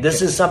better. Like,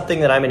 this is something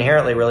that I'm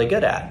inherently really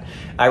good at.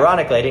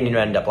 Ironically, I didn't even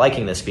end up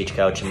liking this speech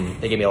coach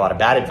and they gave me a lot of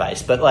bad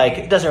advice, but like,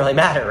 it doesn't really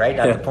matter, right?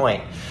 Not the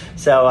point.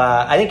 So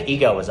I think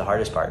ego was the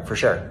hardest part for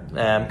sure.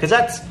 Because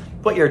that's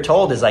what you're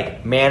told is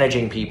like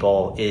managing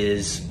people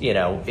is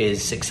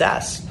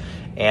success.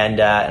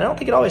 And I don't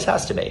think it always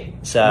has to be.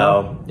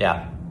 So,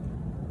 yeah.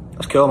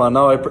 That's cool, man.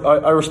 No,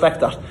 I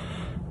respect that.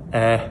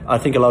 I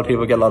think a lot of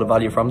people get a lot of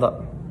value from that.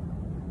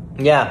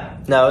 Yeah,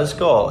 no, it was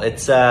cool.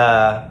 It's,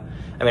 our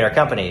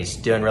company's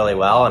doing really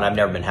well, and I've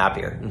never been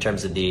happier in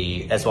terms of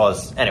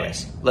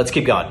anyways, let's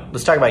keep going.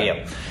 Let's talk about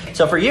you.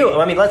 So for you,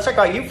 let's talk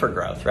about you for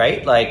growth,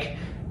 right? Like,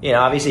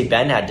 obviously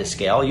Ben had to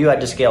scale. You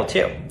had to scale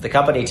too. The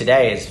company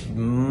today is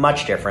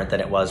much different than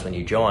it was when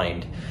you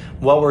joined.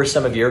 What were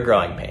some of your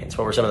growing pains?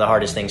 What were some of the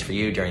hardest things for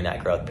you during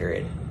that growth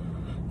period?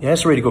 Yeah,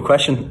 that's a really good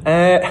question.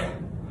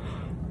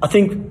 I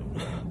think,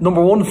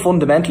 number one,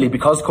 fundamentally,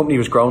 because the company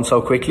was growing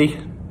so quickly,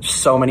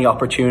 so many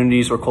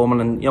opportunities were coming,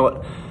 and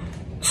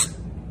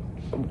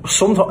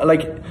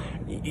sometimes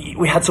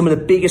we had some of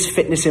the biggest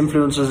fitness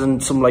influencers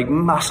and some like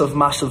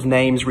massive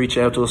names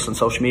reaching out to us on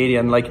social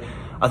media, and like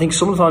I think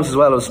sometimes as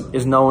well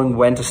is knowing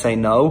when to say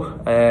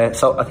no.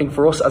 So I think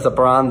for us as a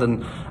brand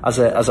and as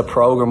a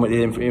program with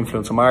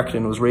influencer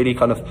marketing, it was really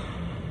kind of,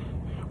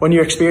 when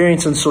you're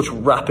experiencing such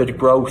rapid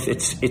growth,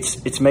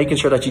 it's making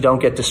sure that you don't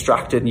get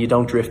distracted and you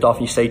don't drift off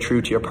and you stay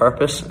true to your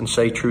purpose and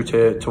stay true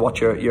to what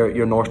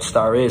your North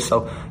Star is.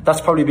 So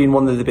that's probably been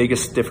one of the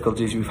biggest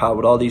difficulties we've had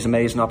with all these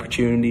amazing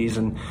opportunities.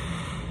 And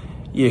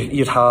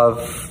you'd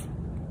have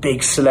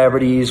big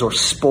celebrities or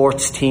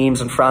sports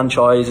teams and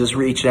franchises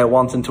reaching out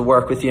wanting to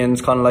work with you, and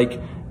it's kind of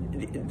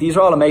like, these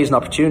are all amazing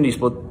opportunities,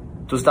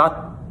 but does that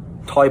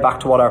tie back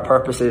to what our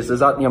purpose is?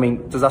 Does that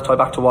tie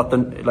back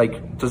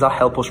to does that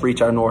help us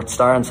reach our North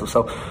Star and stuff?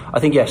 So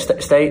I think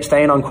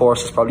staying on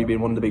course has probably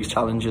been one of the biggest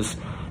challenges.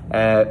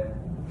 The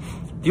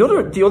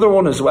other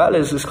one as well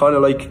is kind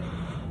of like,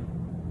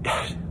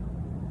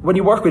 when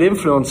you work with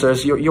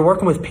influencers, you're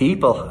working with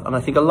people, and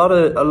I think a lot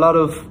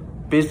of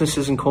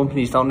businesses and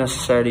companies don't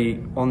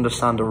necessarily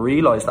understand or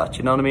realise that.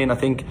 You know what I mean? I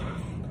think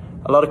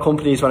a lot of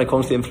companies, when it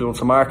comes to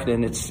influencer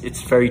marketing,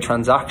 it's very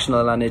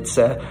transactional, and it's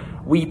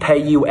we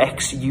pay you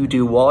X, you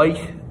do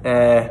Y,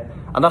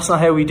 and that's not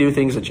how we do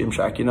things at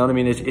Gymshark. You know what I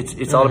mean?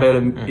 It's all about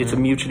it's a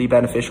mutually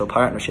beneficial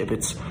partnership.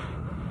 It's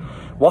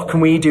what can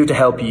we do to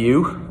help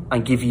you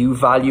and give you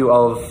value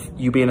of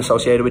you being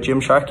associated with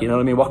Gymshark. You know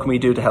what I mean? What can we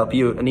do to help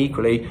you? And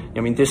equally,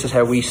 this is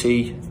how we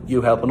see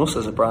you helping us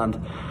as a brand.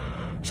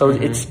 So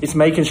it's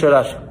making sure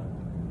that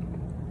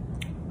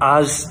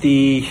as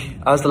the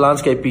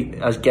landscape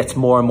gets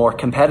more and more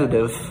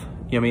competitive,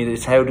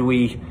 it's how do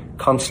we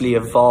constantly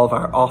evolve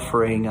our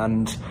offering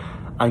and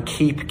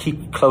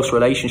keep close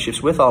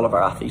relationships with all of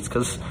our athletes,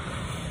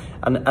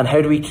 and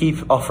how do we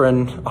keep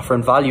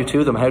offering value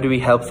to them? How do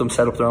we help them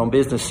set up their own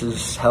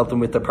businesses, help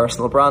them with their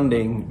personal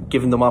branding,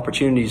 giving them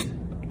opportunities,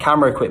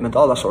 camera equipment,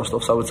 all that sort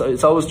of stuff. So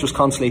it's always just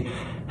constantly,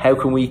 how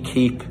can we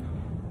keep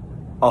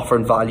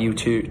offering value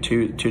to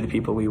the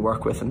people we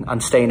work with,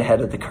 and staying ahead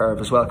of the curve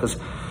as well, because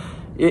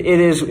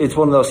It's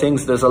one of those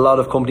things. There's a lot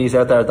of companies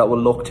out there that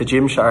will look to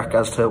Gymshark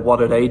as to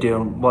what are they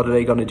doing, what are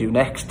they going to do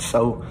next.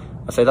 So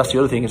I say that's the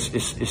other thing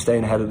is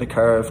staying ahead of the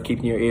curve,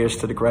 keeping your ears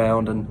to the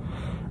ground, and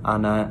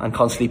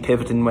constantly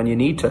pivoting when you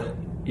need to.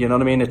 You know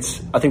what I mean?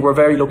 I think we're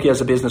very lucky as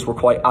a business. We're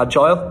quite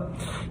agile.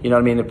 You know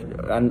what I mean?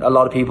 And a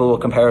lot of people will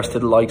compare us to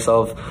the likes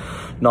of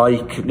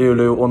Nike,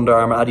 Lulu, Under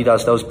Armour,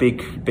 Adidas, those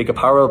big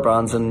apparel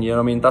brands. And you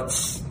know what I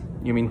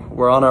mean?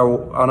 We're on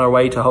our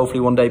way to hopefully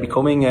one day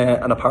becoming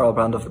an apparel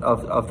brand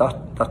of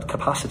that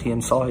capacity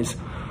and size.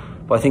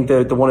 But I think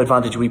the one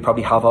advantage we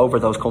probably have over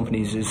those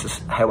companies is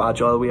just how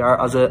agile we are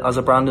as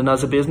a brand and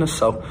as a business.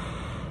 So,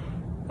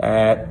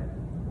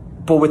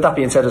 but with that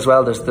being said as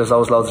well, there's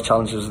always loads of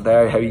challenges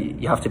there. How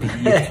you have to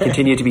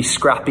continue to be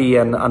scrappy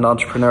and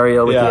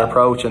entrepreneurial with your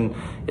approach, and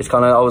it's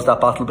kind of always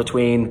that battle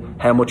between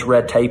how much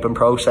red tape and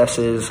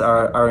processes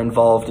are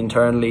involved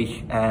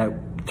internally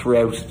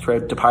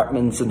throughout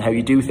departments and how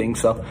you do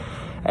things. So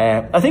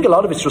I think a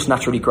lot of it's just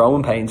naturally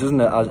growing pains, isn't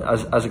it,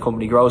 as a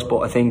company grows. But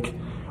I think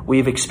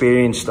we've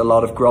experienced a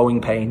lot of growing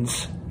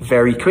pains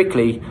very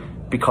quickly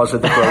because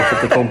of the growth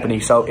of the company.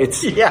 So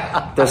it's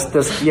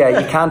there's you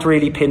can't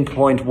really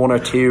pinpoint one or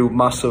two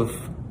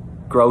massive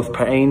growth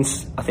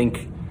pains. I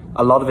think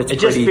a lot of it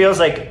just feels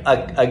like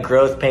a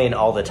growth pain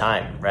all the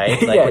time,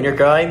 right? Like when you're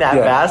growing that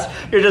fast,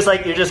 you're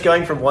just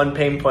going from one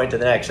pain point to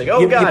the next. Like,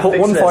 oh God, you put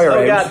fix one this. fire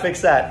oh out. God,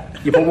 fix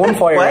that. You put one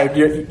fire out.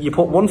 You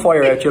put one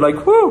fire out. You're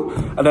like, whoo,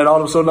 and then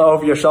all of a sudden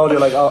over your shoulder,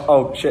 you're like,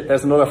 oh shit,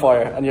 there's another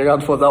fire, and you're going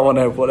to put that one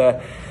out.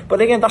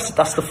 But again, that's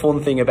the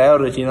fun thing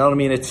about it. You know what I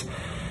mean? It's,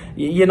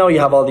 you know, you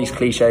have all these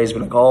cliches,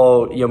 but like,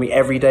 oh, you know,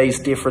 every day's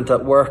different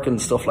at work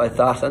and stuff like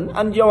that.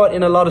 And you know what?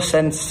 In a lot of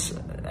sense,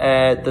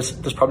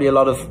 there's probably a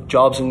lot of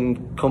jobs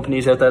and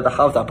companies out there that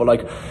have that. But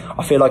like,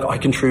 I feel like I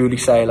can truly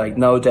say, like,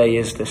 no day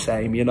is the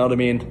same. You know what I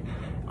mean?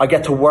 I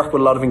get to work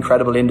with a lot of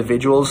incredible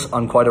individuals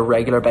on quite a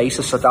regular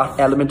basis, so that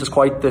element is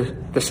quite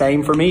the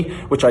same for me,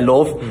 which I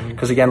love,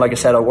 because again, like I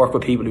said, I work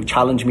with people who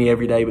challenge me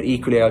every day, but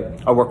equally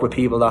I work with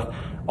people that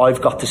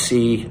I've got to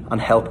see and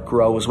help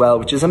grow as well,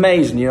 which is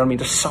amazing. You know what I mean?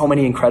 There's so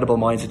many incredible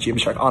minds at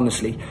Gymshark,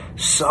 honestly,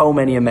 so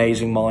many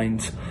amazing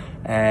minds,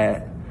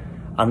 and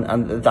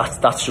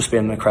that's just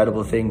been an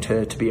incredible thing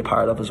to be a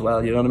part of as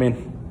well. You know what I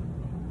mean?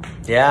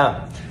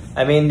 Yeah,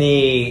 I mean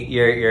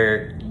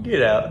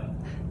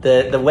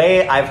the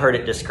way I've heard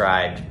it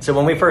described, so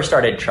when we first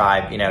started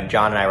Tribe, you know,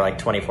 John and I were like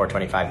 24,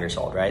 25 years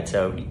old, right?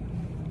 So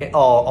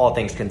all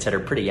things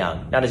considered, pretty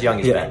young. Not as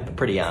young as Ben, but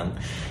pretty young.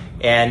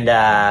 And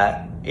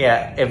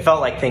it felt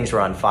like things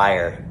were on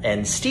fire.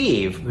 And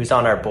Steve, who's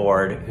on our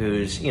board,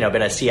 who's, you know,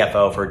 been a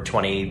CFO for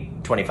 20,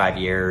 25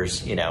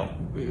 years, you know,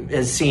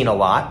 has seen a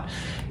lot.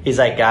 He's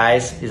like,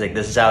 guys,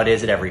 this is how it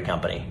is at every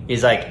company.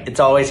 He's like, it's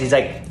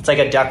like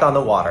a duck on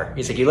the water.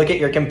 He's like, you look at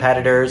your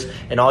competitors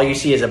and all you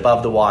see is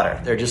above the water.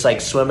 They're just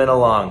like swimming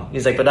along.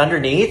 He's like, but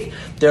underneath,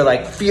 they're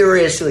like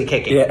furiously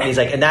kicking. Yeah. And he's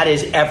like, and that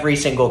is every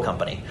single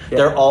company. Yeah.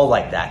 They're all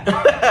like that.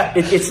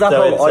 It's that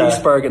whole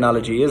iceberg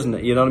analogy, isn't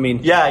it? You know what I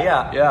mean?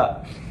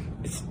 Yeah.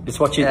 It's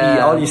what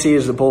all you see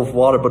is above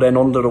water, but then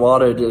under the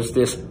water, there's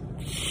this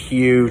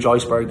huge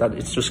iceberg that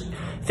it's just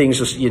things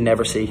just you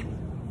never see.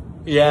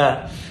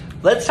 Yeah.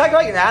 Let's talk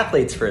about your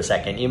athletes for a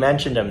second. You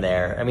mentioned them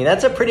there. I mean,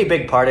 that's a pretty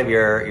big part of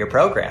your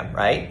program,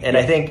 right? And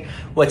I think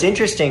what's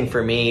interesting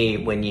for me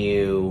when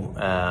you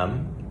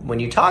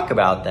talk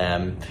about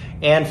them,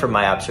 and from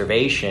my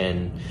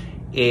observation,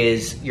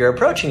 is you're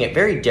approaching it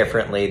very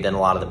differently than a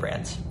lot of the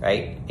brands,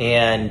 right?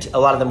 And a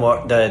lot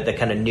of the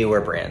kind of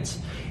newer brands.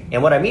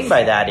 And what I mean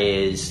by that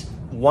is,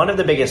 one of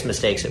the biggest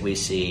mistakes that we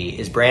see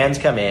is brands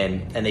come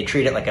in and they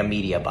treat it like a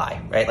media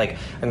buy, right? Like,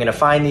 I'm going to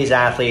find these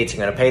athletes, I'm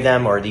going to pay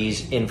them, or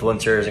these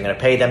influencers, I'm going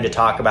to pay them to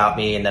talk about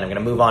me, and then I'm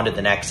going to move on to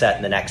the next set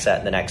and the next set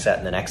and the next set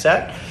and the next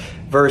set.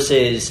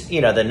 Versus, you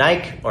know, the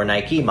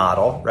Nike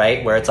model,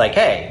 right? Where it's like,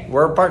 hey,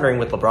 we're partnering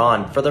with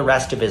LeBron for the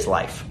rest of his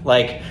life.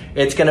 Like,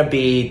 it's going to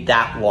be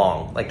that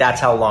long. Like, that's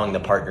how long the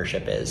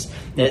partnership is.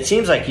 And it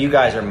seems like you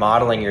guys are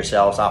modeling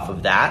yourselves off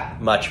of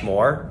that much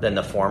more than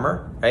the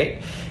former,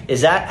 right?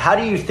 How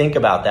do you think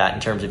about that in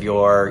terms of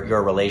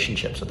your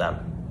relationships with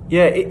them?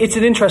 Yeah, it's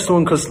an interesting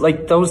one, because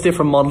like those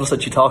different models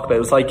that you talk about,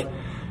 it's like,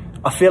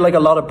 I feel like a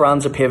lot of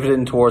brands are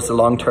pivoting towards the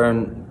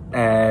long-term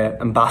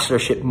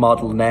ambassadorship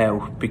model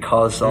now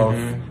because of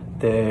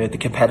the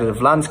competitive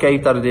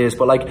landscape that it is.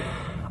 But like,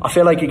 I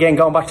feel like, again,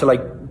 going back to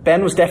like,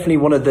 Ben was definitely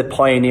one of the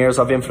pioneers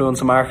of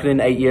influencer marketing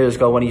 8 years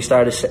ago when he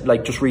started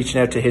like just reaching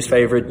out to his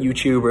favorite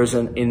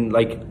YouTubers in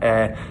like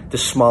the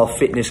small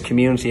fitness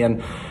community.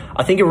 And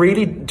I think it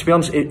really, to be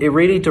honest, it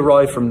really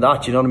derived from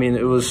that. You know what I mean?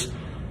 It was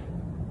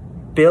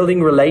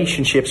building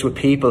relationships with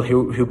people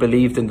who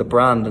believed in the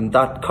brand, and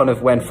that kind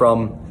of went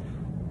from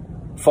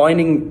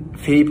finding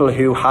people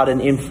who had an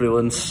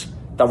influence,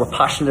 that were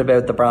passionate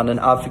about the brand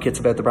and advocates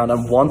about the brand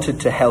and wanted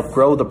to help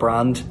grow the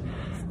brand.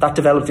 That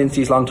developed into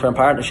these long-term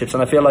partnerships.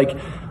 And I feel like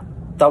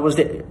that was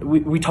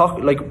we talk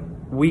like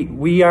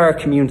we are a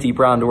community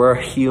brand, we're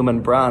a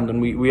human brand,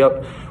 and we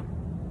have,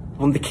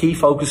 one of the key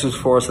focuses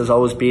for us has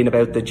always been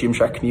about the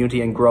Gymshark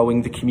community and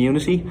growing the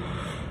community.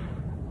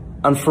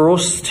 And for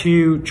us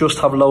to just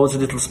have loads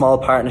of little small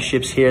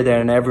partnerships here,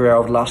 there and everywhere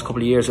over the last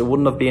couple of years, it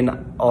wouldn't have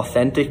been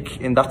authentic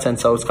in that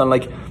sense. So it's kind of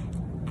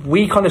like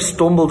we kind of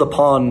stumbled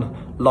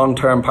upon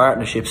long-term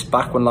partnerships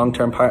back when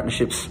long-term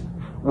partnerships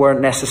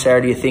weren't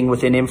necessarily a thing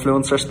within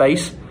influencer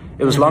space.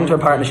 It was long-term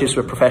partnerships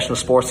with professional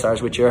sports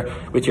stars, with your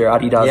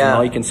Adidas and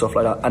Nike and stuff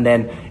like that. And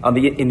then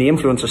in the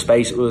influencer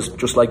space, it was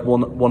just like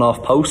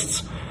one-off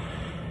posts.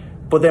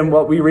 But then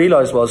what we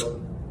realised was,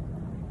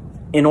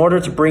 in order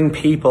to bring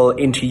people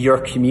into your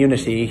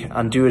community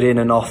and do it in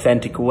an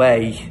authentic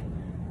way,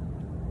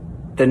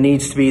 there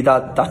needs to be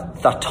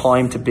that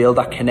time to build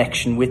that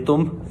connection with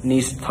them.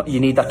 You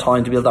need that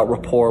time to build that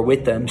rapport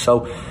with them.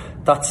 So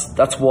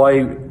that's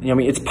why,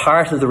 it's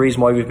part of the reason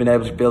why we've been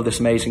able to build this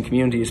amazing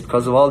community, is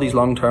because of all these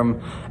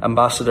long-term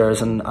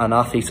ambassadors and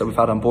athletes that we've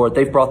had on board.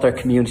 They've brought their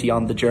community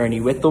on the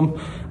journey with them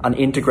and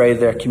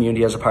integrated their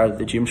community as a part of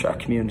the Gymshark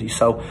community.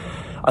 So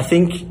I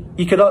think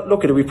you could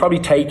look at it, we've probably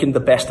taken the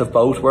best of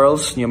both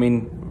worlds.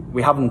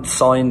 We haven't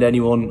signed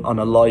anyone on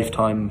a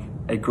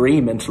lifetime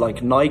agreement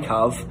like Nike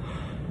have.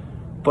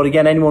 But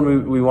again,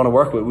 anyone we want to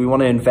work with, we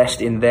want to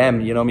invest in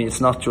them. It's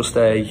not just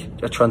a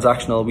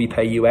transactional, we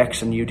pay you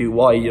X and you do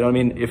Y.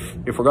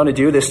 If we're going to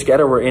do this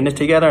together, we're in it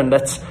together, and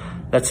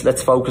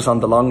let's focus on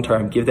the long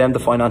term. Give them the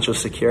financial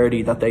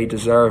security that they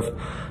deserve.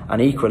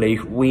 And equally,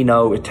 we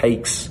know it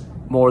takes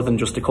more than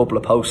just a couple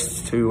of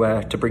posts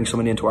to bring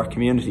someone into our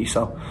community.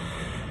 So,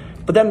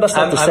 but then that's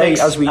not to say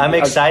I'm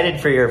excited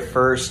for your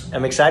first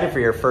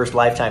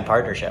lifetime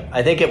partnership.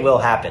 I think it will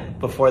happen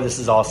before this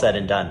is all said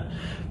and done.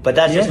 But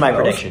that's just my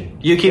prediction.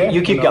 You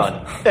keep going.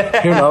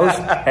 Who knows?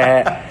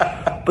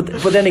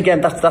 But then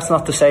again, that's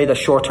not to say that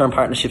short-term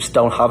partnerships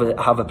don't have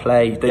a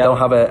play. They don't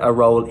have a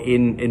role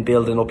in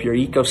building up your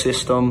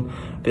ecosystem,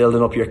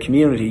 building up your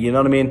community. You know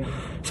what I mean?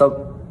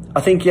 So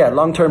I think,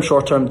 long-term,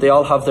 short-term, they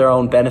all have their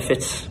own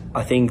benefits.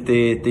 I think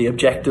the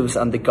objectives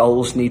and the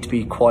goals need to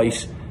be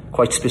quite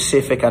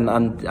specific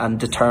and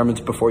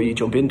determined before you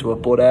jump into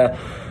it. But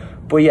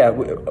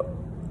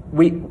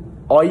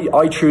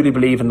I truly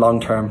believe in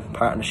long-term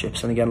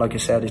partnerships, and again, like I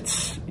said,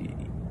 it's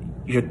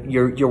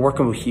you're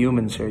working with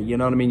humans here. You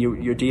know what I mean?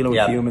 You're dealing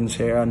with humans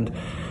here, and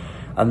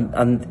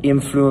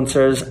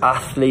influencers,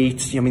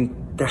 athletes.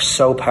 They're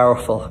so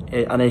powerful,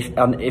 and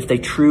if they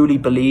truly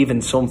believe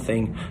in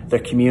something, their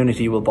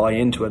community will buy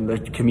into it, and their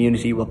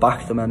community will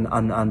back them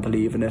and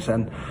believe in it,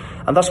 and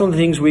that's one of the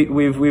things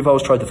we've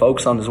always tried to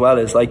focus on as well.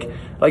 Is like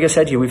I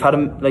said to you, we've had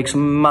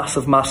some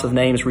massive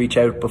names reach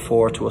out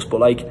before to us,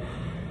 but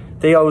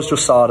they always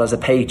just saw it as a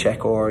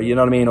paycheck, or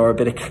or a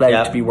bit of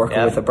clout to be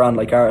working with a brand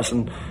like ours.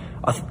 And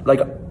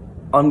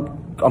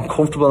I'm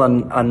comfortable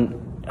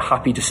and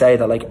happy to say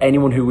that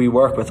anyone who we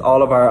work with,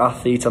 all of our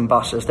athletes,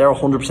 ambassadors, they're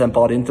 100%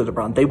 bought into the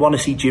brand. They want to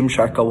see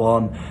Gymshark go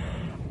on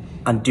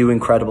and do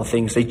incredible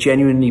things. They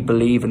genuinely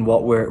believe in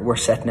what we're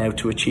setting out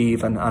to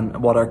achieve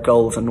and what our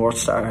goals and North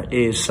Star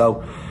is.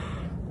 So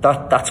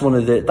that's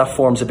that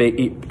forms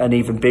an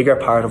even bigger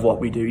part of what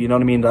we do. You know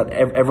what I mean? That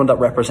everyone that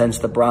represents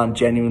the brand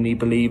genuinely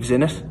believes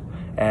in it.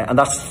 And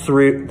that's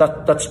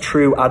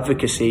true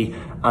advocacy,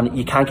 and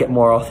you can't get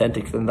more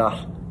authentic than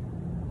that.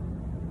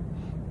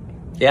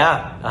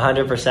 Yeah,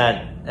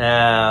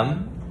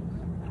 100%.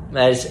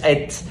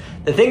 It's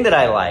the thing that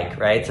I like,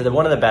 right? So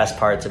one of the best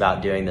parts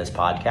about doing this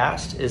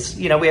podcast is,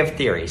 we have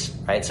theories,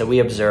 right? So we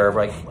observe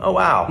oh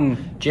wow,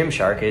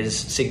 Gymshark is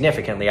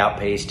significantly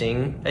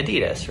outpacing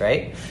Adidas,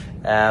 right?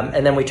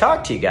 And then we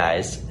talk to you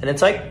guys, and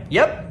it's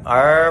yep,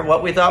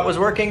 what we thought was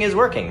working is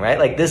working,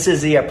 right? This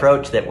is the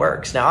approach that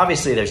works. Now,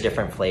 obviously, there's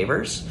different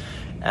flavors,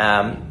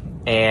 but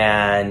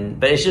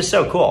it's just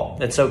so cool.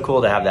 It's so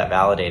cool to have that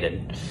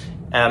validated.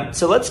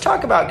 So let's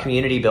talk about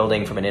community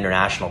building from an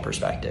international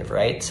perspective,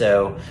 right?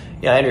 So,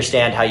 I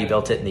understand how you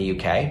built it in the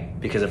UK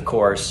because, of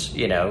course,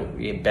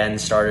 Ben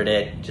started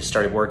it, just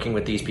started working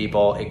with these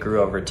people. It grew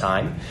over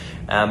time.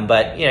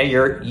 But,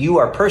 you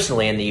are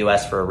personally in the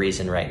US for a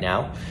reason right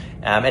now.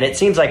 And it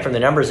seems like from the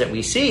numbers that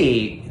we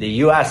see, the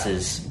US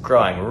is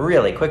growing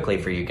really quickly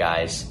for you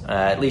guys,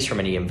 at least from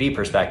an EMV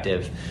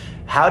perspective.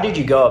 How did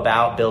you go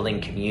about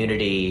building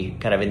community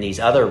kind of in these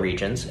other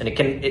regions? And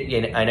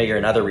I know you're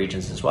in other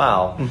regions as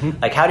well.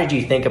 Mm-hmm. How did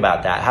you think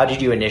about that? How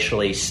did you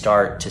initially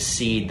start to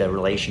seed the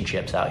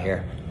relationships out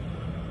here?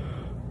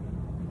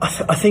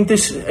 I think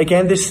this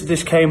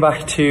came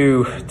back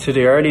to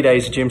the early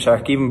days of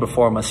Gymshark, even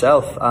before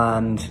myself,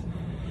 and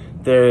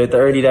the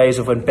early days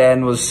of when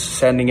Ben was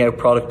sending out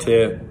product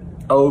to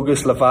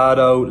August,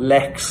 Lovato,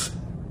 Lex,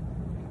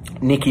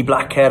 Nikki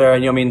Blackketter,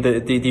 and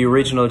the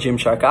original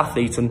Gymshark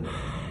athletes. And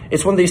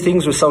it's one of these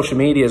things with social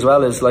media as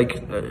well, is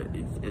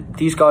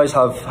these guys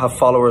have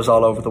followers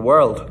all over the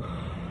world.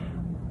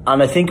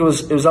 And I think it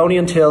was only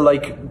until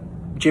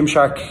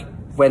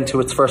Gymshark went to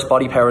its first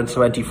Body Power in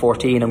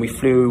 2014, and we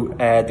flew,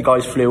 the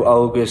guys flew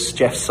August,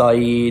 Jeff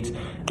Said,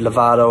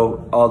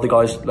 Lovato, all the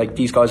guys,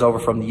 these guys over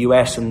from the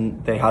US,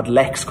 and they had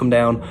Lex come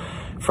down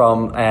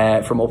from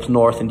up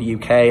north in the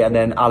UK, and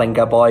then Alan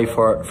Gabai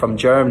from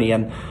Germany.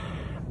 And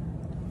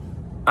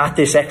at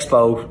this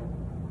expo,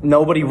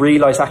 nobody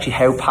realised actually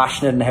how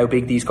passionate and how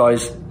big these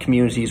guys'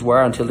 communities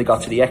were until they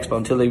got to the expo,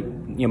 until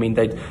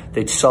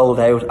they'd sold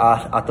out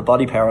at the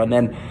Body Power. And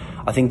then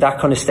I think that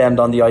kind of stemmed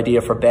on the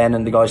idea for Ben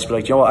and the guys to be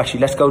like, you know what,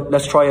 actually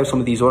let's try out some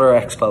of these other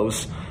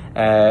expos.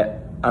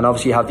 And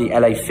obviously you have the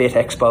LA Fit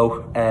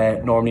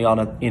Expo normally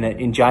on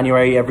in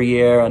January every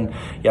year, and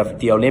you have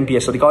the Olympia.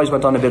 So the guys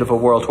went on a bit of a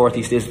world tour at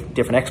these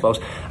different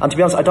expos. And to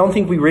be honest, I don't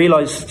think we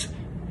realised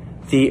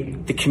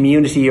the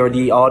community or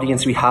the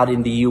audience we had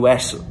in the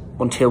US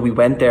until we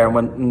went there.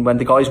 And when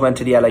the guys went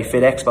to the LA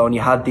Fit Expo and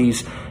you had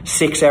these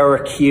 6-hour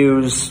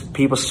queues,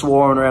 people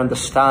swarming around the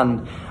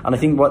stand, and I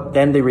think what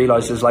then they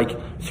realised is,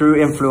 like, through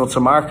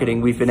influencer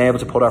marketing, we've been able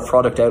to put our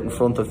product out in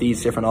front of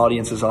these different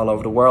audiences all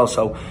over the world.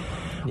 So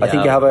I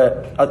think you have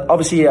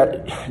obviously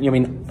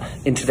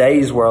in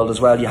today's world as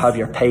well, you have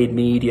your paid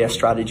media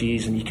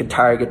strategies and you can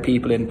target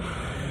people in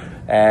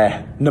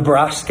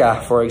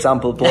Nebraska, for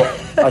example. But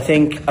I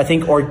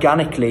think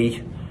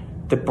organically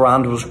the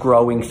brand was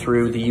growing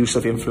through the use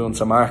of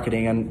influencer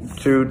marketing, and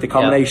through the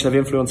combination of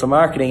influencer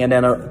marketing and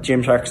then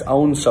Gymshark's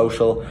own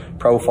social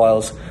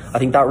profiles. I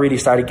think that really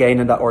started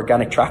gaining that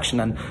organic traction.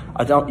 And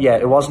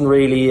it wasn't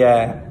really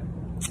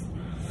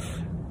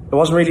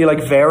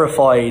like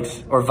verified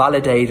or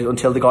validated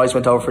until the guys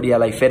went over for the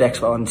LA Fit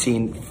Expo and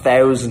seen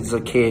thousands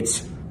of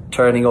kids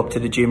turning up to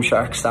the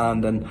Gymshark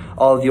stand, and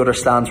all the other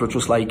stands were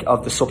just like,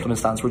 of the supplement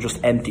stands were just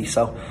empty.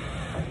 So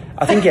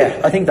I think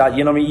that,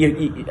 you know what I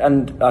mean,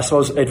 and I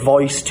suppose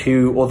advice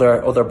to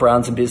other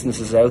brands and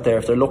businesses out there,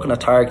 if they're looking at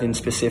targeting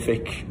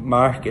specific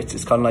markets,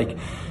 it's kind of like,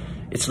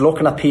 it's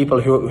looking at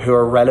people who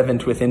are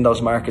relevant within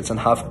those markets and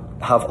have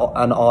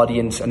an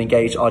audience, an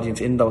engaged audience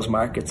in those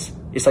markets.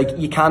 It's like,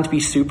 you can't be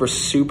super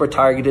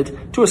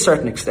targeted to a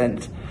certain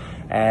extent,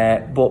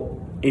 but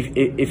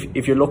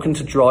if you're looking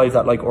to drive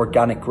that, like,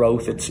 organic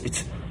growth,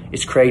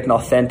 it's creating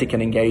authentic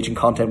and engaging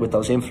content with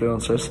those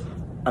influencers,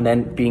 and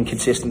then being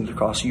consistent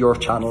across your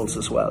channels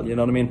as well. You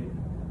know what I mean?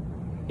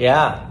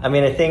 Yeah, I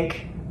mean, I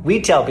think we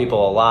tell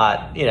people a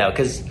lot, you know,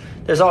 because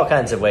there's all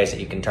kinds of ways that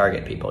you can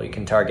target people. You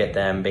can target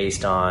them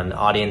based on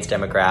audience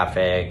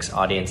demographics,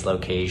 audience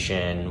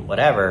location,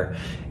 whatever.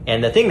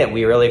 And the thing that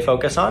we really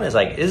focus on is,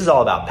 like, this is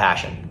all about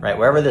passion, right?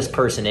 Wherever this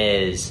person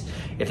is,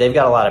 if they've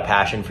got a lot of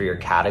passion for your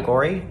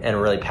category and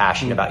are really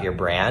passionate about your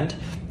brand,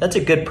 that's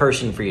a good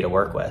person for you to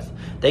work with.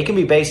 They can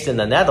be based in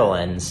the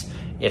Netherlands.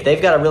 If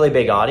they've got a really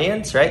big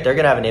audience, right, they're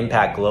going to have an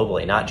impact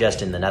globally, not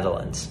just in the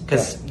Netherlands,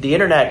 because the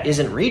internet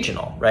isn't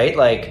regional, right?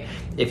 Like,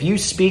 if you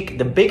speak,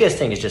 the biggest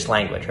thing is just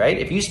language, right?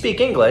 If you speak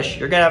English,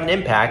 you're going to have an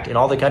impact in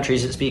all the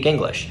countries that speak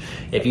English.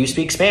 If you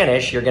speak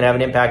Spanish, you're going to have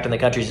an impact in the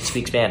countries that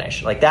speak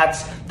Spanish. Like,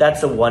 that's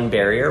the one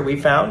barrier we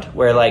found,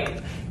 where,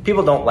 like,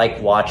 people don't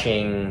like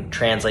watching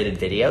translated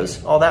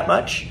videos all that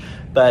much.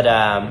 But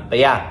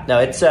yeah, no,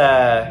 it's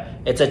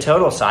a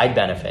total side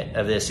benefit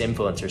of this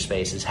influencer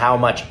space, is how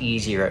much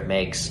easier it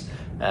makes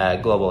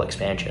global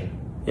expansion.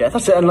 Yeah,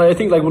 that's it. And I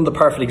think, like, one of the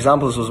perfect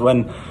examples was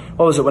when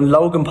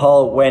Logan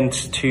Paul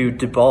went to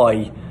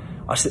Dubai.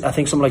 I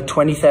think something like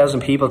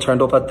 20,000 people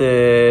turned up at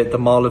the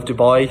Mall of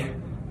Dubai,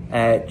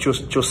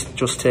 just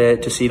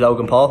to see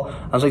Logan Paul.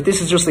 I was like,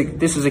 this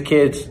is a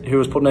kid who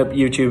was putting up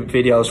YouTube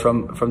videos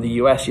from the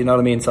US. You know what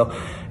I mean? So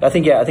I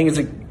think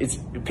it's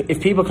if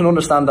people can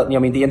understand that, you know,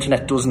 I mean, the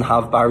internet doesn't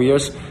have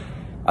barriers.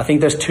 I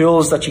think there's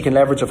tools that you can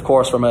leverage, of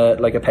course, from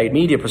a paid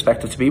media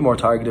perspective to be more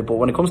targeted. But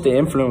when it comes to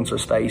influencer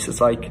space,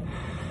 it's like,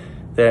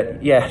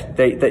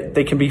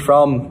 they can be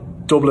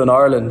from Dublin,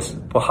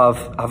 Ireland, but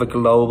have a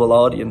global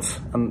audience,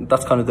 and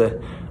that's kind of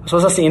I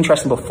suppose that's the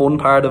interesting but fun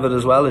part of it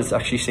as well, is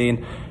actually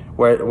seeing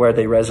where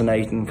they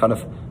resonate and kind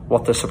of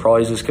what the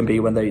surprises can be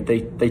when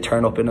they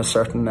turn up in a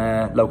certain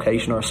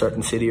location or a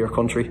certain city or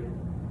country.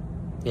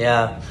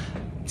 Yeah.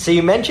 So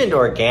you mentioned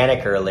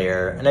organic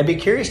earlier, and I'd be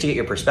curious to get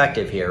your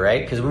perspective here,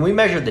 right? Because when we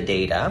measure the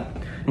data,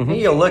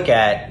 you'll look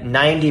at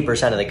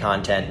 90% of the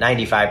content,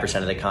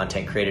 95% of the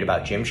content created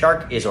about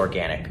Gymshark is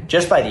organic,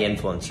 just by the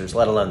influencers,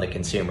 let alone the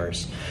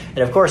consumers. And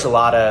of course, there's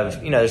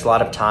a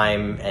lot of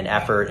time and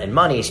effort and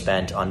money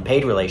spent on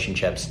paid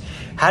relationships.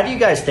 How do you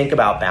guys think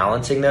about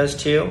balancing those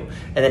two?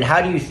 And then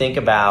how do you think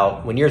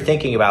about, when you're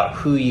thinking about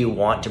who you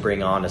want to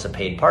bring on as a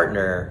paid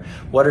partner,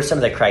 what are some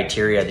of the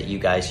criteria that you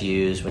guys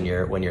use when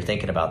you're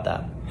thinking about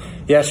that?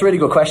 Yeah, it's a really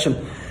good question.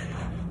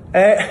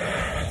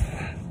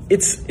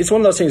 It's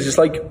one of those things. It's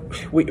like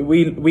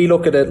we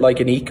look at it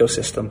like an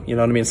ecosystem. You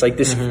know what I mean? It's like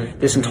this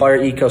entire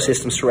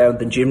ecosystem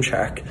surrounding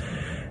Gymshark.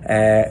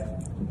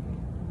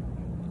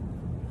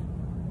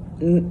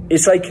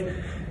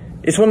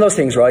 It's one of those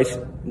things, right?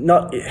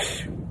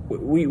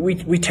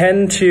 We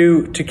tend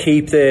to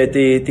keep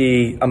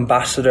the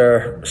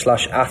ambassador /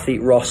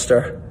 athlete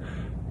roster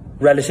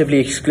relatively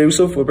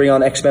exclusive. We'll bring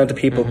on X amount of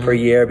people per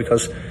year,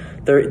 because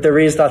there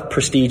is that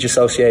prestige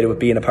associated with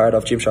being a part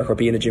of Gymshark or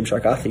being a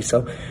Gymshark athlete.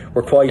 So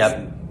we're quite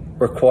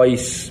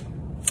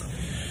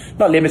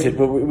not limited,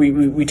 but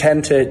we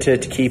tend to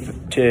keep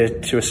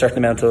to a certain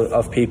amount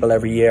of people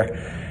every year.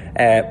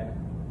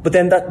 But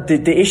then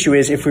the issue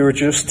is, if we were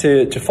just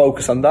to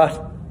focus on that,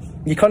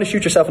 you kind of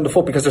shoot yourself in the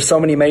foot, because there's so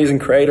many amazing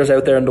creators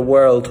out there in the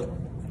world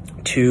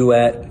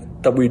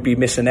that we'd be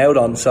missing out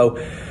on. So,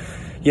 you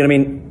know what I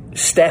mean?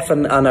 Steph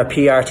and our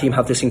PR team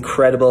have this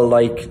incredible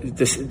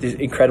this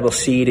incredible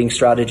seeding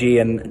strategy,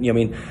 and you know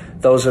what I mean,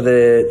 those are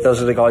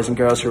the guys and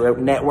girls who are out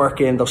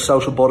networking, those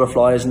social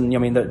butterflies, and you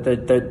know what I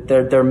mean,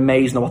 they're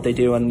amazing at what they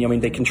do, and you know what I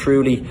mean, they can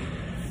truly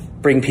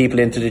bring people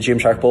into the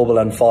Gymshark bubble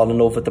and fall in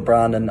love with the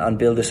brand and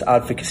build this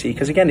advocacy,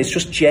 because again, it's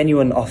just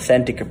genuine,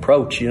 authentic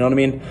approach, you know what I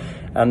mean?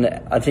 And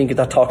I think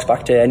that talks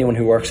back to anyone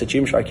who works at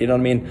Gymshark, you know what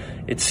I mean?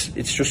 It's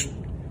just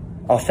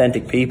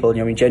authentic people, you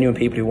know what I mean, genuine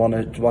people who want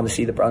to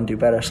see the brand do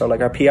better. So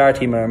like our PR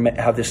team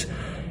have this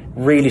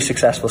really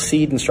successful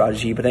seeding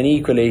strategy, but then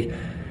equally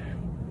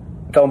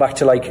going back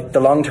to like the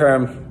long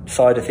term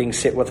side of things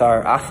sit with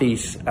our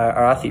athlete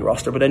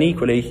roster, but then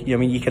equally, you know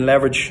what I mean, you can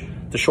leverage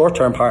the short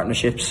term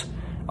partnerships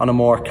on a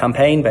more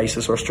campaign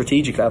basis or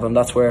strategic level, and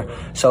that's where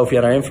Sophie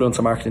and our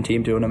influencer marketing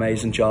team do an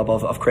amazing job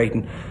of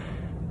creating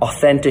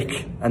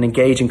authentic and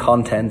engaging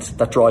content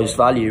that drives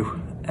value.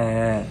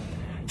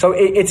 So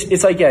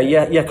it's like,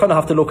 you kind of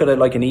have to look at it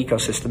like an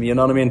ecosystem, you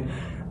know what I mean?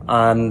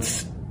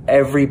 And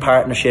every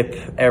partnership,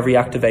 every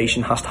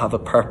activation has to have a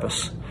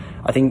purpose.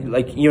 I think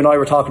like you and I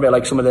were talking about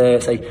like some of the,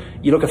 say,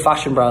 you look at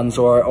fashion brands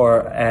or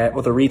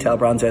other retail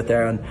brands out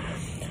there, and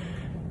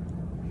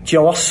do you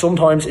know what?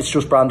 Sometimes it's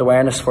just brand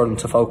awareness for them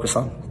to focus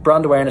on.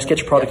 Brand awareness, get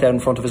your product out in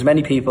front of as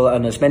many people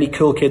and as many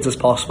cool kids as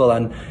possible.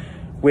 And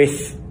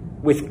with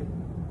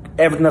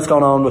everything that's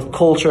going on with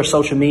culture,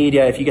 social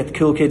media, if you get the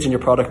cool kids in your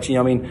product, you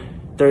know what I mean,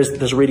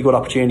 there's a really good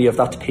opportunity of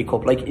that to pick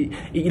up. Like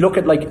you look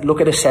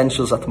at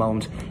Essentials at the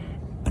moment.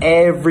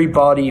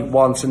 Everybody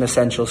wants an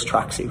Essentials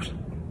tracksuit.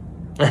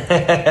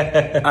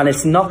 And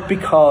it's not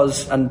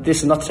because, and this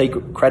is not to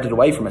take credit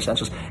away from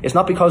Essentials, it's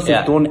not because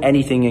they've done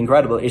anything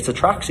incredible. It's a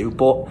tracksuit,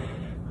 but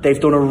they've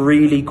done a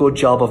really good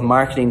job of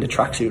marketing the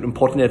tracksuit and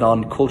putting it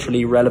on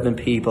culturally relevant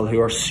people who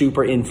are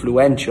super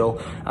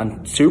influential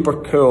and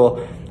super cool.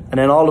 And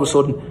then all of a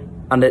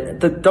sudden, and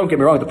don't get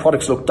me wrong, the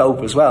products look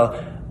dope as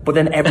well, but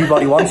then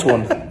everybody wants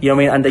one, you know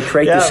what I mean? And they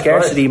create this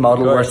scarcity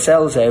model where it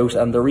sells out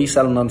and they're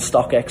reselling on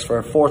StockX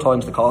for 4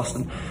 times the cost.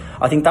 And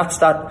I think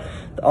that's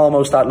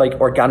almost that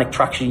like organic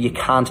traction you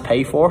can't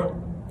pay for.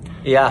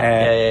 Yeah.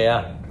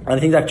 And I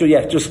think that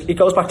just it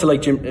goes back to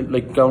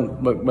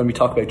when we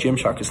talk about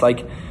Gymshark, it's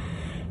like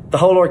the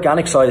whole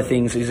organic side of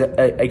things is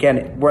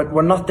again,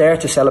 we're not there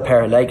to sell a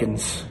pair of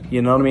leggings,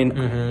 you know what I mean?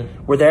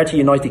 Mm-hmm. We're there to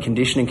unite the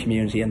conditioning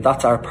community, and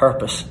that's our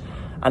purpose.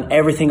 And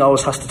everything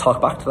always has to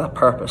talk back to that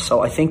purpose.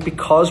 So I think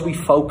because we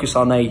focus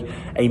on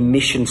a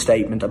mission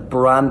statement, a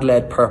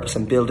brand-led purpose,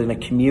 and building a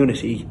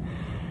community,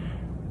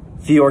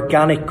 the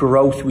organic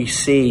growth we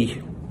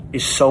see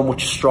is so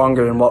much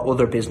stronger than what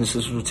other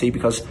businesses would see,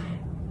 because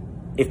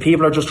if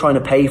people are just trying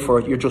to pay for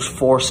it, you're just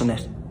forcing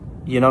it.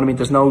 You know what I mean?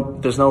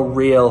 There's no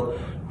real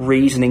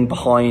reasoning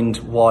behind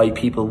why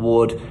people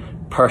would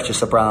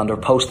purchase a brand or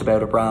post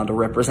about a brand or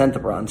represent a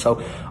brand.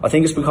 So I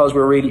think it's because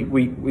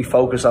we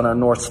focus on our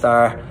North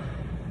Star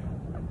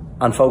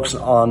and focus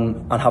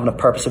on having a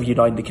purpose of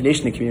uniting the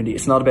conditioning community.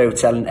 It's not about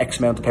selling X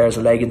amount of pairs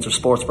of leggings or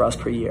sports bras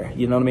per year.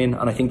 You know what I mean?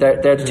 And I think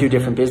they're the two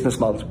different business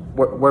models.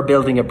 We're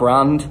building a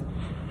brand.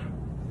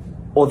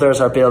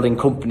 Others are building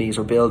companies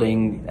or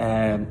building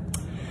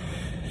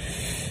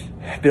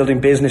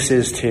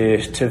businesses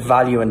to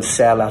value and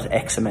sell at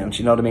X amount.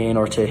 You know what I mean?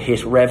 Or to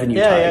hit revenue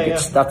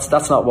targets. Yeah.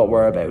 That's not what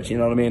we're about. You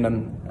know what I mean?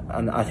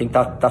 And I think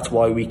that's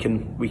why we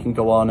can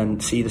go on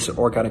and see this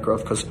organic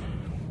growth, because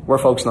we're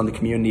focusing on the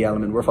community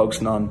element. We're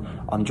focusing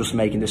on just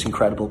making this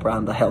incredible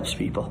brand that helps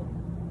people.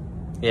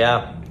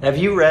 Yeah. Have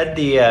you read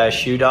the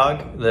Shoe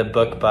Dog, the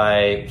book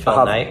by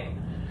Phil Knight?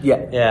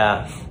 Yeah.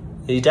 Yeah.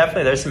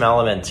 There's some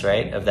elements,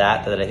 right, of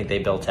that I think they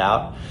built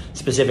out.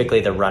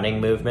 Specifically the running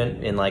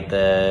movement in like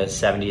the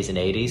 70s and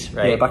 80s,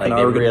 right? Yeah, back in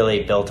Oregon. They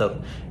really built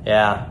up.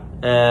 Yeah.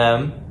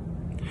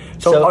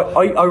 So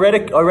I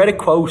read a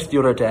quote the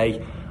other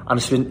day, and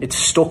it's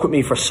stuck with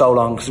me for so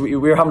long, because we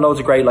were having loads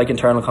of great like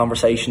internal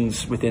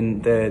conversations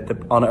within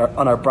on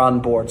our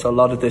brand board. So a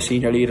lot of the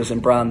senior leaders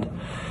in brand,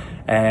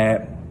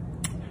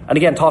 and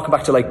again talking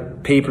back to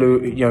like people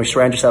who, you know,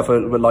 surround yourself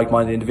with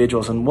like-minded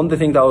individuals. And one of the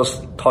things that always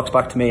talks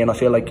back to me, and I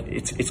feel like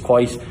it's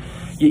quite,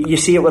 you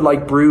see it with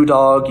like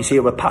Brewdog, you see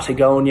it with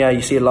Patagonia,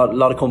 you see a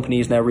lot of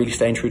companies now really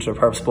staying true to their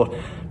purpose. But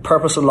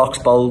purpose unlocks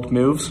bold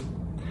moves,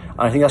 and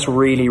I think that's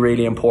really,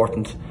 really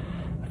important.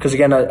 Because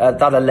again,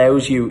 that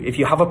allows you, if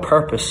you have a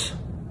purpose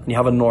and you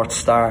have a North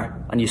Star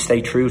and you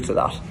stay true to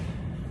that,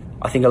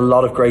 I think a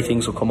lot of great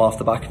things will come off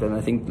the back of it. And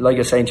I think, like I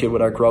was saying to you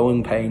with our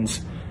growing pains,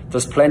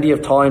 there's plenty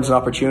of times and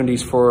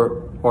opportunities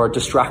or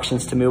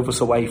distractions to move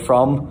us away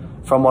from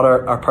what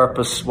our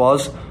purpose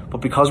was. But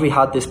because we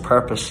had this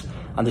purpose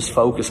and this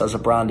focus as a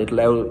brand, it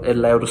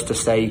allowed us to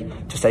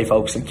stay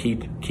focused and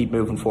keep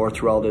moving forward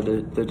through all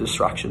the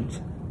distractions.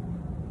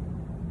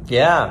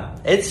 Yeah,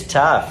 it's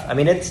tough. I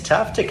mean, it's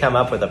tough to come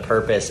up with a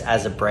purpose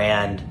as a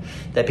brand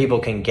that people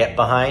can get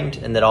behind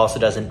and that also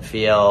doesn't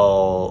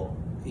feel,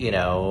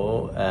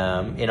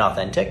 inauthentic,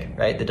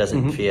 right? That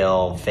doesn't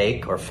feel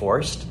fake or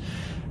forced.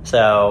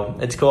 So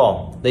it's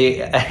cool.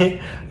 I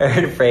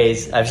heard a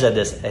phrase, I've said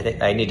this, I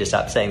think I need to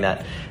stop saying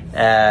that.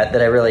 that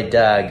I really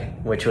dug,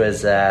 which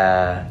was,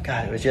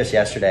 it was just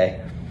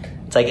yesterday.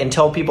 It's like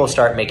until people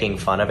start making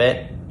fun of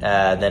it,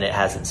 then it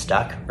hasn't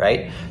stuck,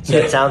 right? So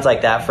It sounds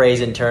like that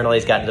phrase internally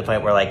has gotten to the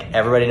point where like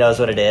everybody knows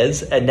what it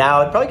is, and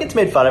now it probably gets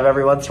made fun of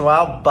every once in a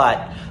while,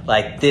 but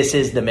like this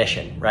is the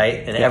mission,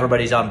 right? And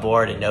everybody's on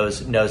board and knows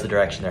the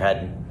direction they're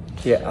heading.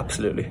 Yeah,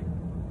 absolutely.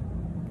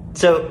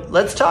 So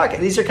let's talk,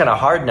 these are kind of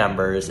hard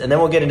numbers, and then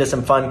we'll get into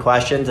some fun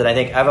questions, and I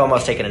think I've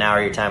almost taken an hour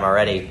of your time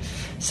already.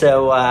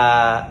 So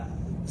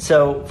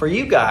for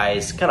you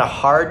guys, kind of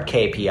hard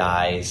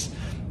KPIs,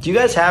 do you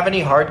guys have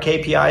any hard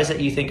KPIs that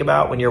you think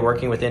about when you're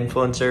working with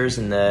influencers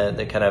and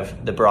the kind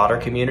of the broader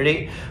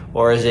community?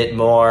 Or is it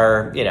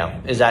more,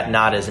 is that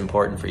not as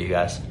important for you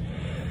guys?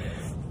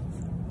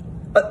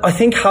 I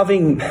think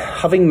having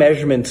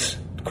measurements,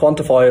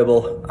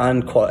 quantifiable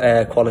and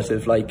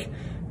qualitative, like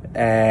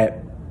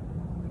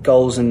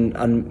goals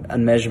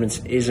and measurements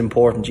is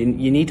important. You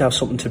need to have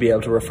something to be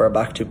able to refer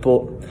back to.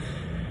 But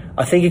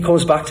I think it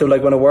comes back to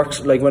like when it works,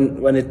 like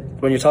when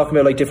you're talking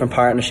about like different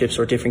partnerships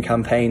or different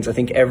campaigns. I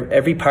think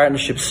every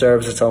partnership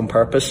serves its own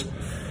purpose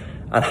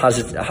and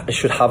it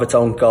should have its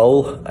own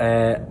goal.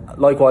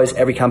 Likewise,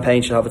 every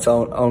campaign should have its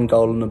own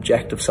goal and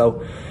objective.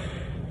 So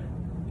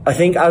I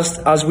think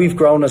as we've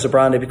grown as a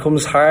brand, it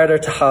becomes harder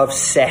to have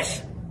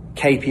set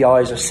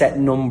KPIs or set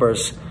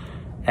numbers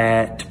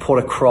to put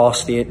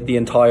across the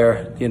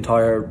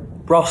entire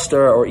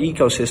roster or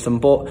ecosystem,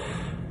 but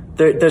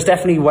there's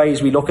definitely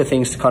ways we look at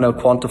things to kind of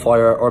quantify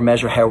or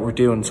measure how we're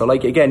doing. So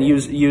like again,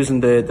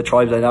 using the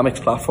Tribe Dynamics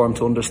platform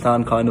to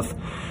understand kind of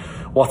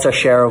what's our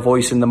share of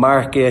voice in the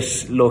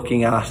market,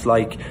 looking at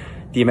like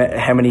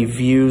how many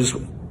views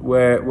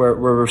we're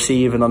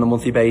receiving on a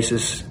monthly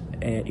basis,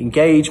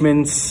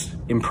 engagements,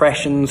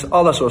 impressions,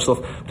 all that sort of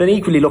stuff. But then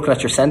equally looking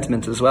at your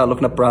sentiment as well,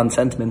 looking at brand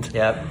sentiment.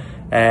 Yeah.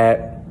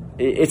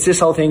 It's this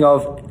whole thing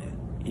of,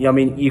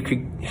 you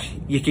could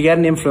get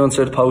an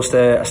influencer to post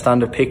a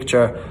standard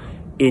picture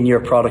in your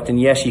product, and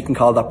yes, you can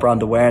call that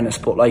brand awareness,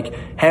 but like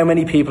how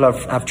many people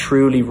have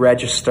truly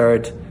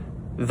registered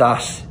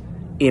that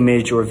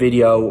image or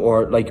video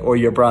or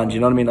your brand? You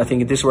know what I mean? I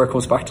think this is where it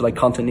comes back to like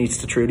content needs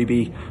to truly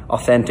be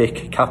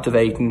authentic,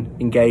 captivating,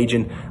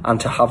 engaging,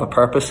 and to have a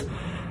purpose.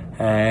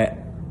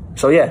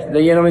 So yeah,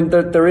 you know what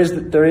I mean, there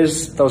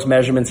is those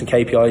measurements and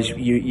KPIs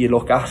you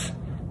look at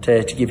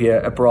to give you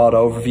a broad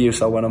overview.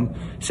 So when I'm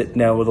sitting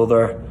down with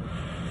other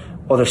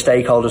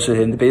stakeholders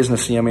within the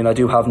business, I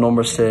do have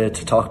numbers to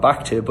talk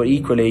back to, but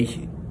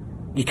equally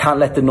you can't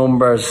let the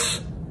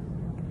numbers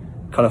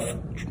kind of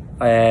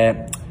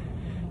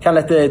can't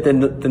let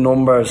the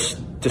numbers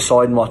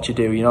decide what you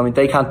do.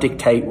 They can't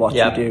dictate what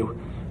you do.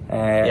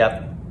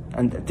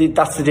 And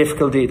that's the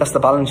difficulty, that's the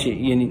balance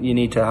you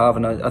need to have.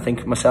 And I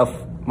think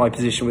my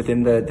position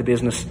within the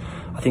business,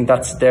 I think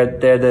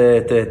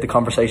they're the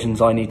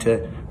conversations I need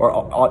to,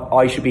 or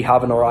I should be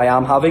having, or I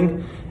am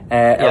having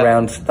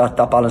around that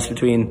balance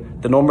between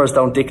the numbers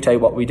don't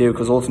dictate what we do,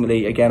 because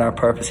ultimately, again, our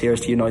purpose here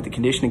is to unite the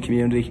conditioning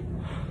community.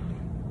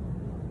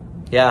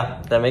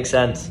 Yeah, that makes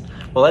sense.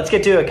 Well, let's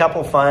get to a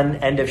couple fun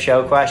end of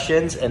show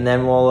questions, and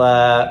then we'll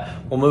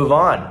move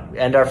on.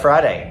 End our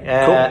Friday.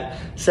 Cool.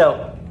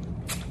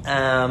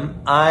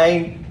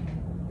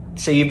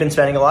 So you've been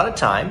spending a lot of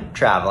time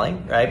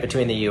traveling, right,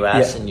 between the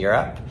U.S. and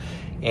Europe,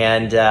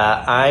 and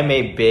I'm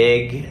a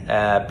big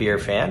beer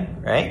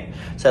fan, right?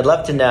 So I'd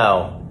love to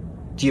know,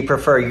 do you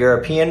prefer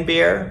European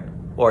beer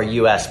or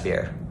U.S.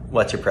 beer?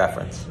 What's your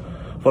preference?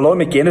 Well,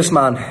 I'm a Guinness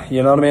man.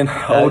 You know what I mean?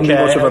 I wouldn't be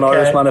much of an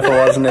Irish man if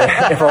I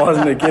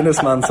wasn't a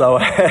Guinness man. So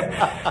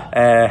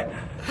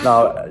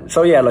no.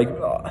 So yeah, like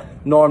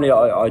normally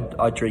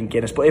I drink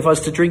Guinness, but if I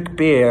was to drink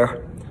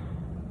beer.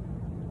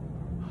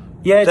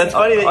 Yeah, that's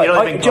funny that you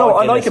don't even call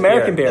I like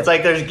American beer. It's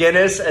like there's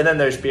Guinness and then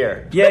there's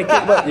beer. Yeah,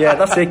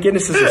 that's it.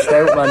 Guinness is a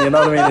stout, man. You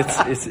know what I mean?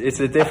 It's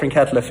a different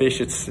kettle of fish.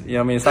 It's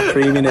it's that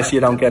creaminess you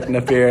don't get in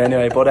a beer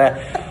anyway. But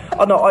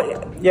I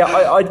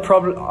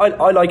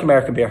like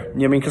American beer. You know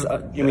what I mean? Because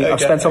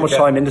I've spent so much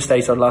time in the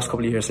States over the last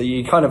couple of years, so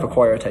you kind of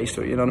acquire a taste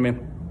to it. You know what I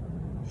mean?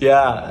 Yeah,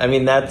 I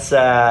mean that's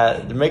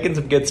they're making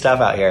some good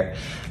stuff out here.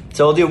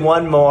 So we'll do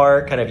one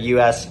more kind of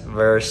U.S.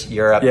 versus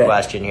Europe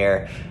question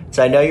here.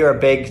 So I know you're a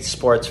big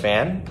sports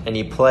fan, and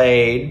you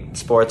played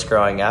sports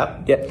growing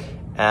up. Yeah.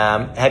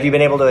 Have you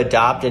been able to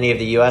adopt any of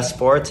the U.S.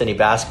 sports, any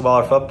basketball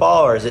or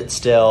football, or is it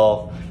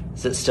still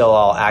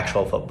all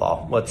actual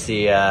football? What's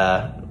the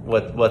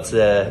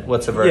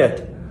verdict?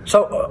 Yeah.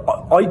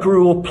 So I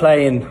grew up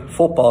playing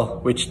football,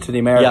 which to the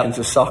Americans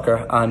is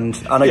soccer, and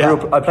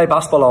I played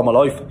basketball all my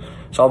life.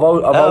 So I've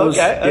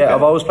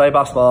always played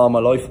basketball all my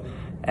life.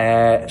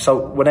 So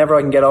whenever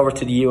I can get over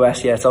to the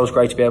US, it's always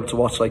great to be able to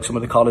watch like some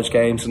of the college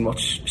games and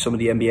watch some of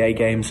the NBA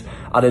games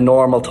at a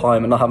normal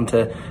time and not having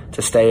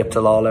to stay up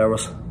till all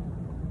hours.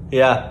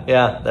 Yeah,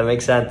 that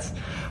makes sense.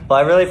 Well,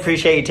 I really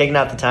appreciate you taking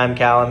out the time,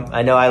 Callum.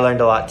 I know I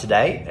learned a lot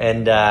today,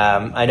 and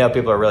I know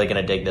people are really going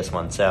to dig this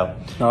one. So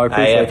I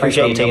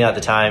appreciate you taking out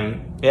the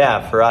time,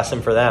 for us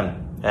and for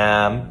them.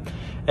 And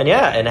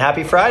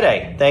happy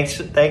Friday.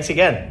 Thanks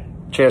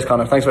again. Cheers,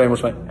 Connor. Thanks very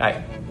much, mate. All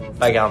right.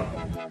 Bye, Callum.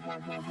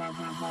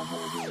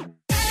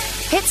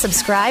 Hit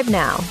subscribe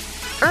now.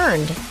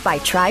 Earned by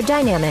Tribe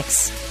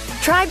Dynamics.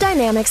 Tribe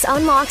Dynamics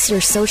unlocks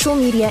your social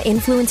media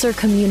influencer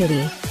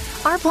community.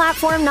 Our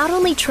platform not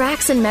only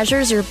tracks and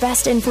measures your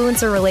best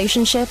influencer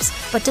relationships,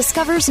 but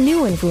discovers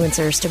new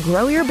influencers to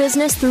grow your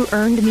business through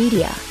earned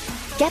media.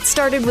 Get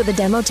started with a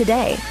demo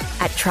today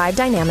at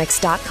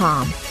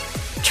tribedynamics.com.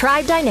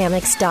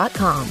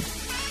 tribedynamics.com.